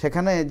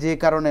 সেখানে যে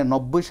কারণে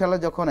 90 সালে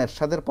যখন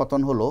এরশাদের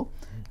পতন হলো,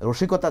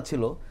 রসিকতা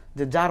ছিল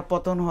যে যার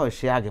পতন হয়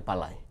সে আগে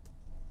পালায়,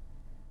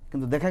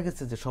 কিন্তু দেখা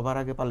গেছে যে সবার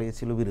আগে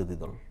পালিয়েছিল বিরোধী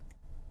দল।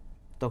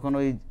 তখন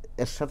ওই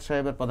এরশাদ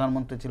সাহেবের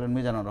প্রধানমন্ত্রী ছিলেন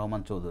মিজানুর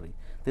রহমান চৌধুরী।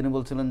 তিনি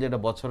বলছিলেন যে এটা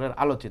বছরের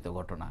আলোচিত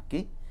ঘটনা, কি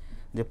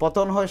যে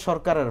পতন হয়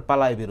সরকারের,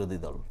 পালায় বিরোধী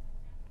দল।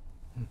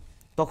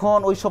 তখন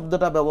ওই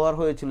শব্দটা ব্যবহার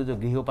হয়েছিল যে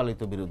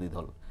গৃহপালিত বিরোধী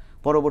দল।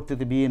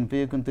 পরবর্তীতে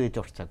বিএনপিও কিন্তু এই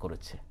চর্চা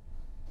করেছে,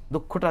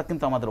 দুঃখটা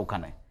কিন্তু আমাদের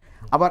ওখানে।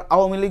 আবার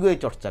আওয়ামী লীগও এই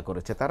চর্চা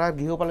করেছে, তারা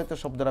গৃহপালিত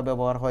শব্দটা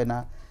ব্যবহার হয় না,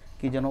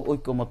 কি যেন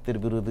ঐকমত্যের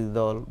বিরোধী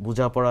দল,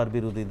 বোঝাপড়ার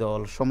বিরোধী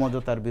দল,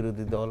 সমঝোতার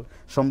বিরোধী দল,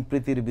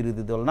 সম্প্রীতির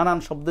বিরোধী দল, নানান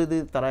শব্দ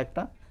দিয়ে তারা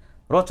একটা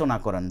রচনা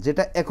করেন,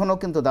 যেটা এখনও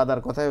কিন্তু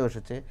দাদার কথায়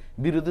এসেছে।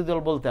 বিরোধী দল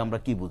বলতে আমরা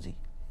কি বুঝি?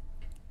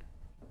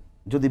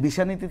 যদি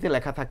দিশানীতিতে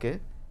লেখা থাকে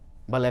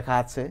বা লেখা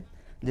আছে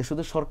যে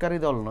শুধু সরকারি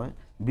দল নয়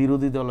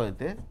বিরোধী দল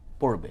এতে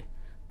পড়বে,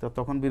 তো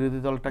তখন বিরোধী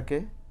দলটাকে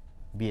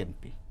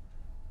বিএনপি,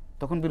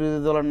 তখন বিরোধী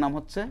দলের নাম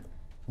হচ্ছে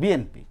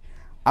বিএনপি।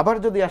 আবার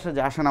যদি আসে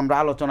যে আসেন আমরা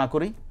আলোচনা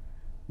করি,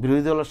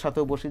 বিরোধী দলের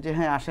সাথেও বসি, যে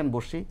হ্যাঁ আসেন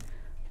বসি,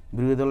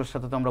 বিরোধী দলের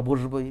সাথে তো আমরা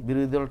বসবই,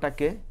 বিরোধী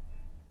দলটাকে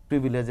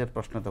প্রিভিলেজের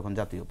প্রশ্ন তখন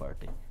জাতীয়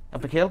পার্টি।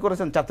 আপনি খেয়াল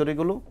করেছেন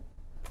চাতুরিগুলো,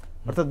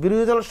 অর্থাৎ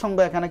বিরোধী দলের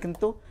সঙ্গে এখানে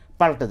কিন্তু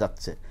পাল্টে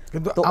যাচ্ছে।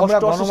 কিন্তু আমরা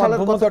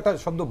গণমাধ্যম তো একটা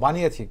শব্দ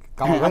বানিয়েছি,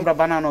 আমরা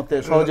বানানোতে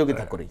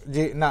সহযোগিতা করি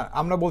যে না,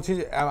 আমরা বলছি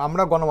যে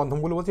আমরা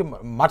গণমাধ্যমগুলো বলছি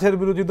মাঠের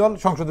বিরোধী দল,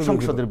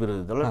 সংসদের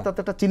বিরোধী দল, অর্থাৎ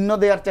একটা চিহ্ন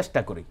দেওয়ার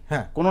চেষ্টা করি,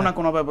 কোনো না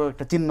কোনো ভাবে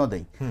একটা চিহ্ন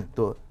দেই।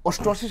 তো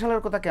 88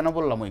 সালের কথা কেন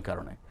বললাম? ওই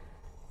কারণে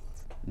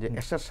যে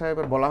এরশাদ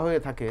সাহেবের বলা হয়ে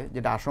থাকে,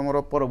 যেটা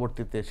আসমরব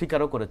পরবর্তীতে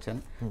স্বীকারও করেছেন,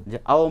 যে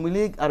আওয়ামী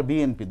লীগ আর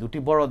বিএনপি দুটি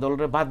বড়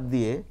দলের বাদ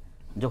দিয়ে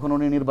যখন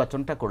উনি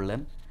নির্বাচনটা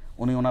করলেন,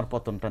 উনি ওনার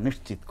পতনটা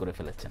নিশ্চিত করে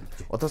ফেলেছেন।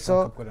 অথচ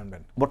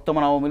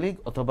বর্তমান আওয়ামী লীগ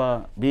অথবা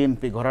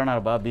বিএনপি ঘরানার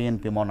বা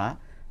বিএনপি মনা,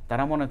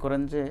 তারা মনে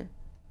করেন যে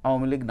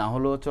আওয়ামী লীগ না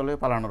হলেও চলে,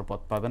 পালানোর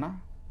পথ পাবে না।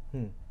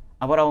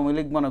 আবার আওয়ামী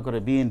লীগ মনে করে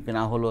বিএনপি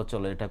না হলেও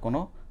চলে, এটা কোনো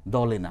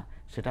দলই না।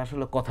 সেটা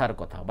আসলে কথার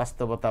কথা,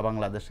 বাস্তবতা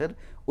বাংলাদেশের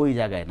ওই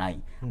জায়গায় নাই।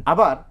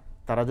 আবার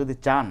তারা যদি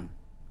চান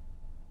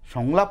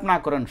সংলাপ না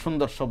করেন,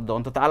 সুন্দর শব্দ,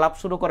 অন্তত আলাপ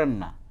শুরু করেন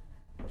না।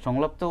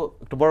 সংলাপ তো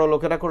একটু বড়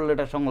লোকেরা করলে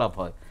এটা সংলাপ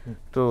হয়,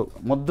 তো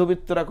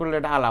মধ্যবিত্তরা করলে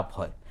এটা আলাপ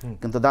হয়।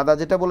 কিন্তু দাদা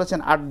যেটা বলেছেন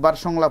 8 বার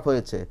সংলাপ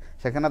হয়েছে,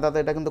 সেখানে দাদা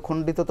এটা কিন্তু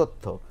খণ্ডিত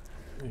তথ্য।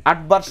 8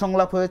 বার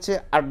সংলাপ হয়েছে,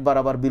 8 বার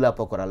আবার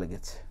বিলাপও করা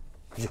লেগেছে।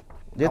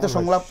 যেহেতু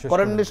সংলাপ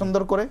করেননি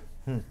সুন্দর করে,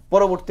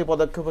 পরবর্তী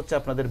পদক্ষেপ হচ্ছে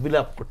আপনাদের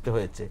বিলাপ করতে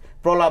হয়েছে,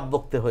 প্রলাপ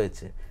বকতে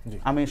হয়েছে।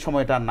 আমি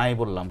সময়টা নাই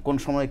বললাম, কোন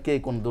সময় কে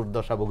কোন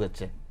দুর্দশা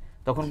ভুগেছে,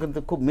 তখন কিন্তু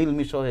খুব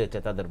মিলমিশ হয়েছে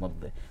তাদের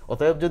মধ্যে।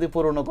 অতএব যদি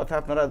পুরনো কথা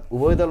আপনারা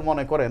উভয় দল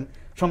মনে করেন,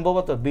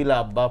 সম্ভবত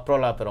বিলাপ বা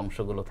প্রলাপের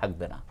অংশগুলো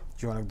থাকবে না।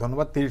 অনেক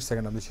ধন্যবাদ। 30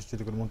 সেকেন্ড আপনি শেষ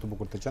যদি কোনো মন্তব্য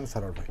করতে চান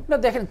সারোয়ার ভাই। না,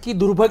 দেখেন কি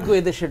দুর্ভাগ্য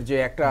এদেশের, যে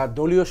একটা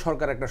দলীয়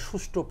সরকার একটা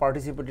সুষ্ঠু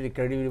পার্টিসিপেটরি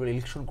ক্রেডিবল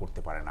ইলেকশন করতে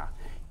পারে না।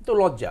 তো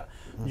লজ্জা,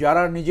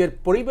 যারা নিজের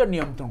পরিবার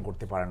নিয়ন্ত্রণ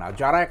করতে পারে না,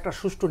 যারা একটা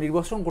সুষ্ঠু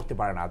নির্বাচন করতে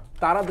পারে না,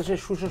 তারা দেশের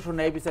সুশাসন,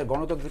 ন্যায় বিচার,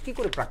 গণতন্ত্র কি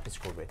করে প্র্যাকটিস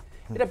করবে?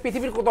 এটা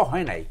পৃথিবীর কোথাও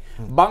হয় নাই,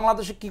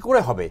 বাংলাদেশে কি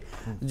করে হবে?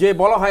 যে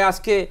বলা হয়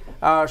আজকে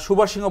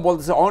সুভাষ সিংহ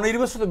বলতেছে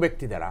অনির্বাচিত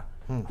ব্যক্তি দ্বারা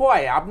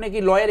হয়। আপনি কি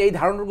লয়ের এই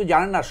ধারণাটুকু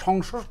জানেন না?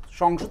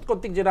 সংসদ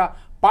কর্তৃক যেটা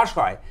পাস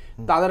হয়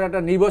তাদের একটা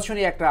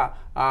নির্বাচনী একটা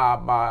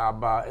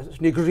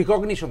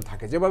রিকগনিশন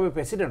থাকে, যেভাবে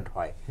প্রেসিডেন্ট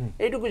হয়,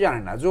 এইটুকু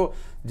জানেন না।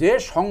 যে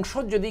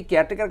সংসদ যদি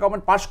কেয়ারটেকার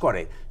গভর্নমেন্ট পাস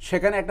করে,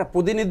 সেখানে একটা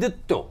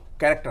প্রতিনিধিত্ব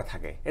ক্যারেক্টার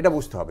থাকে, এটা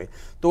বুঝতে হবে।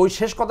 তো ওই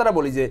শেষ কথাটা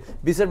বলি যে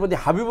বিচারপতি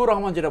হাবিবুর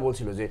রহমান যেটা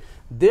বলছিল যে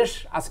দেশ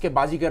আজকে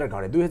বাজিকারের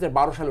ঘরে,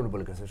 2012 সালে উনি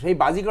বলে গেছে, সেই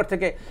বাজিকার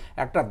থেকে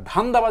একটা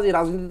ধান্দাবাজি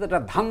রাজনীতিতে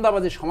একটা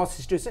ধান্দাবাজি সমাজ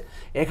সৃষ্টি হয়েছে।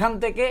 এখান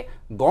থেকে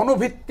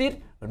গণভিত্তির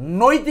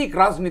নৈতিক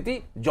রাজনীতি,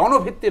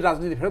 জনভিত্তির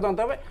রাজনীতি ফেরত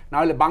আনতে হবে, না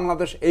হলে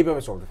বাংলাদেশ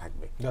এইভাবে চলতে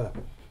থাকবে।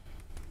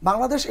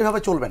 বাংলাদেশ এভাবে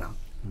চলবে না।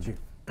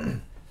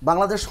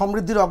 বাংলাদেশ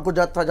সমৃদ্ধির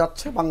অগ্রযাত্রা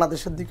যাচ্ছে,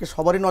 বাংলাদেশের দিকে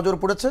সবারই নজর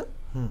পড়েছে,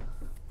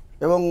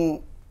 এবং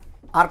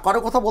আর কারো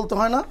কথা বলতে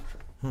হয় না।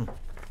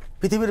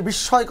 পৃথিবীর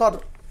বিস্ময়কর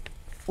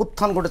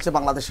উত্থান ঘটেছে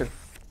বাংলাদেশের,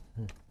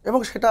 এবং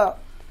সেটা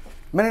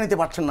মেনে নিতে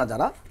পারছেন না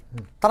যারা,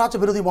 তারা হচ্ছে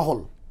বিরোধী মহল।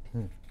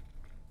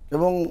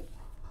 এবং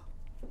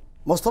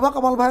মোস্তফা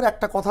কামাল ভাইয়ের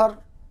একটা কথার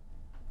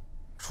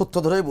সূত্র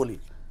ধরেই বলি,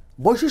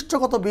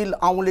 বৈশিষ্ট্যগত বিল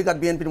আওয়ামী লীগ আর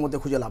বিএনপির মধ্যে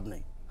খুঁজে লাভ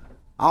নেই।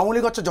 আওয়ামী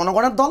লীগ হচ্ছে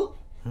জনগণের দল,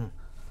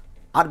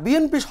 আর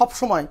বিএনপি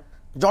সবসময়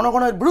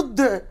জনগণের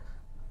বিরুদ্ধে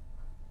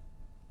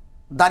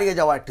দাঁড়িয়ে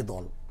যাওয়া একটি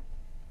দল।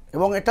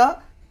 এবং এটা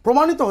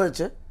প্রমাণিত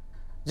হয়েছে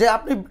যে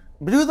আপনি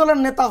বিরোধী দলের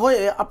নেতা হয়ে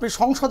আপনি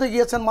সংসদে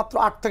গিয়েছেন মাত্র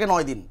 8 থেকে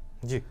 9 দিন।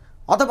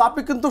 অতএব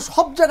আপনি কিন্তু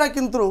সব জায়গায়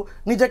কিন্তু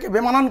নিজেকে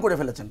বেমানান করে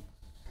ফেলেছেন।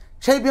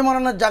 সেই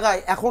বেমানানের জায়গায়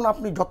এখন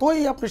আপনি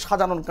যতই আপনি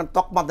সাজানোর কেন,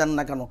 তকমা দেন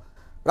না কেন,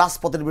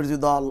 রাজপথের বিরোধী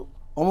দল,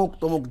 অমুক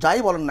তমুক যাই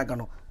বলেন না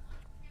কেন,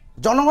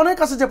 জনগণের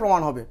কাছে যে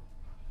প্রমাণ হবে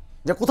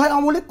যে কোথায়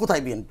আওয়ামী লীগ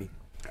কোথায় বিএনপি।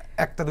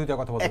 একটা দুইটা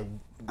কথা বলতে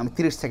আমি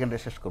 30 সেকেন্ডে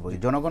শেষ করবো।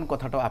 জনগণ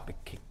কথাটাও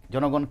আপেক্ষিক।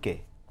 জনগণ কে?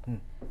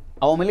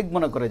 আওয়ামী লীগ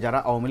মনে করে যারা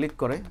আওয়ামী লীগ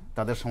করে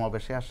তাদের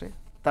সমাবেশে আসে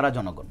তারা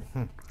জনগণ,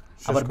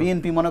 আবার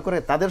বিএনপি মনে করে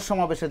তাদের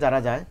সমাবেশে যারা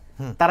যায়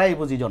তারাই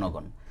বুঝি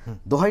জনগণ।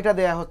 দোহাইটা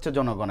দেয়া হচ্ছে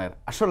জনগণের।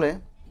 আসলে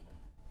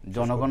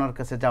জনগণের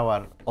কাছে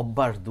যাওয়ার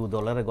অভ্যাস দু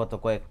দলের গত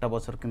কয়েকটা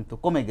বছর কিন্তু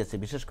কমে গেছে,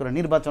 বিশেষ করে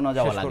নির্বাচনে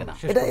যাওয়া লাগে না।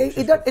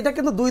 এটা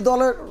কিন্তু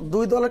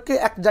দুই দলকে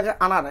এক জায়গায়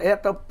আনার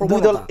একটা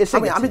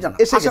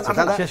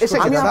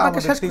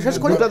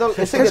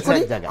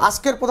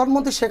আজকের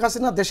প্রধানমন্ত্রী শেখ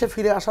হাসিনা দেশে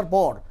ফিরে আসার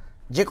পর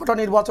যে কটা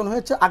নির্বাচন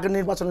হয়েছে, আগের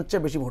নির্বাচনের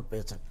চেয়ে বেশি ভোট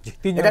পেয়েছে।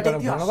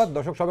 ধন্যবাদ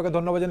দর্শক, সবাইকে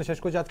ধন্যবাদ জানিয়ে শেষ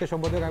করছি আজকে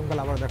সম্পাদক।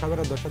 আবার দেখা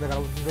করে দর্শকদের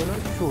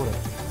শুভ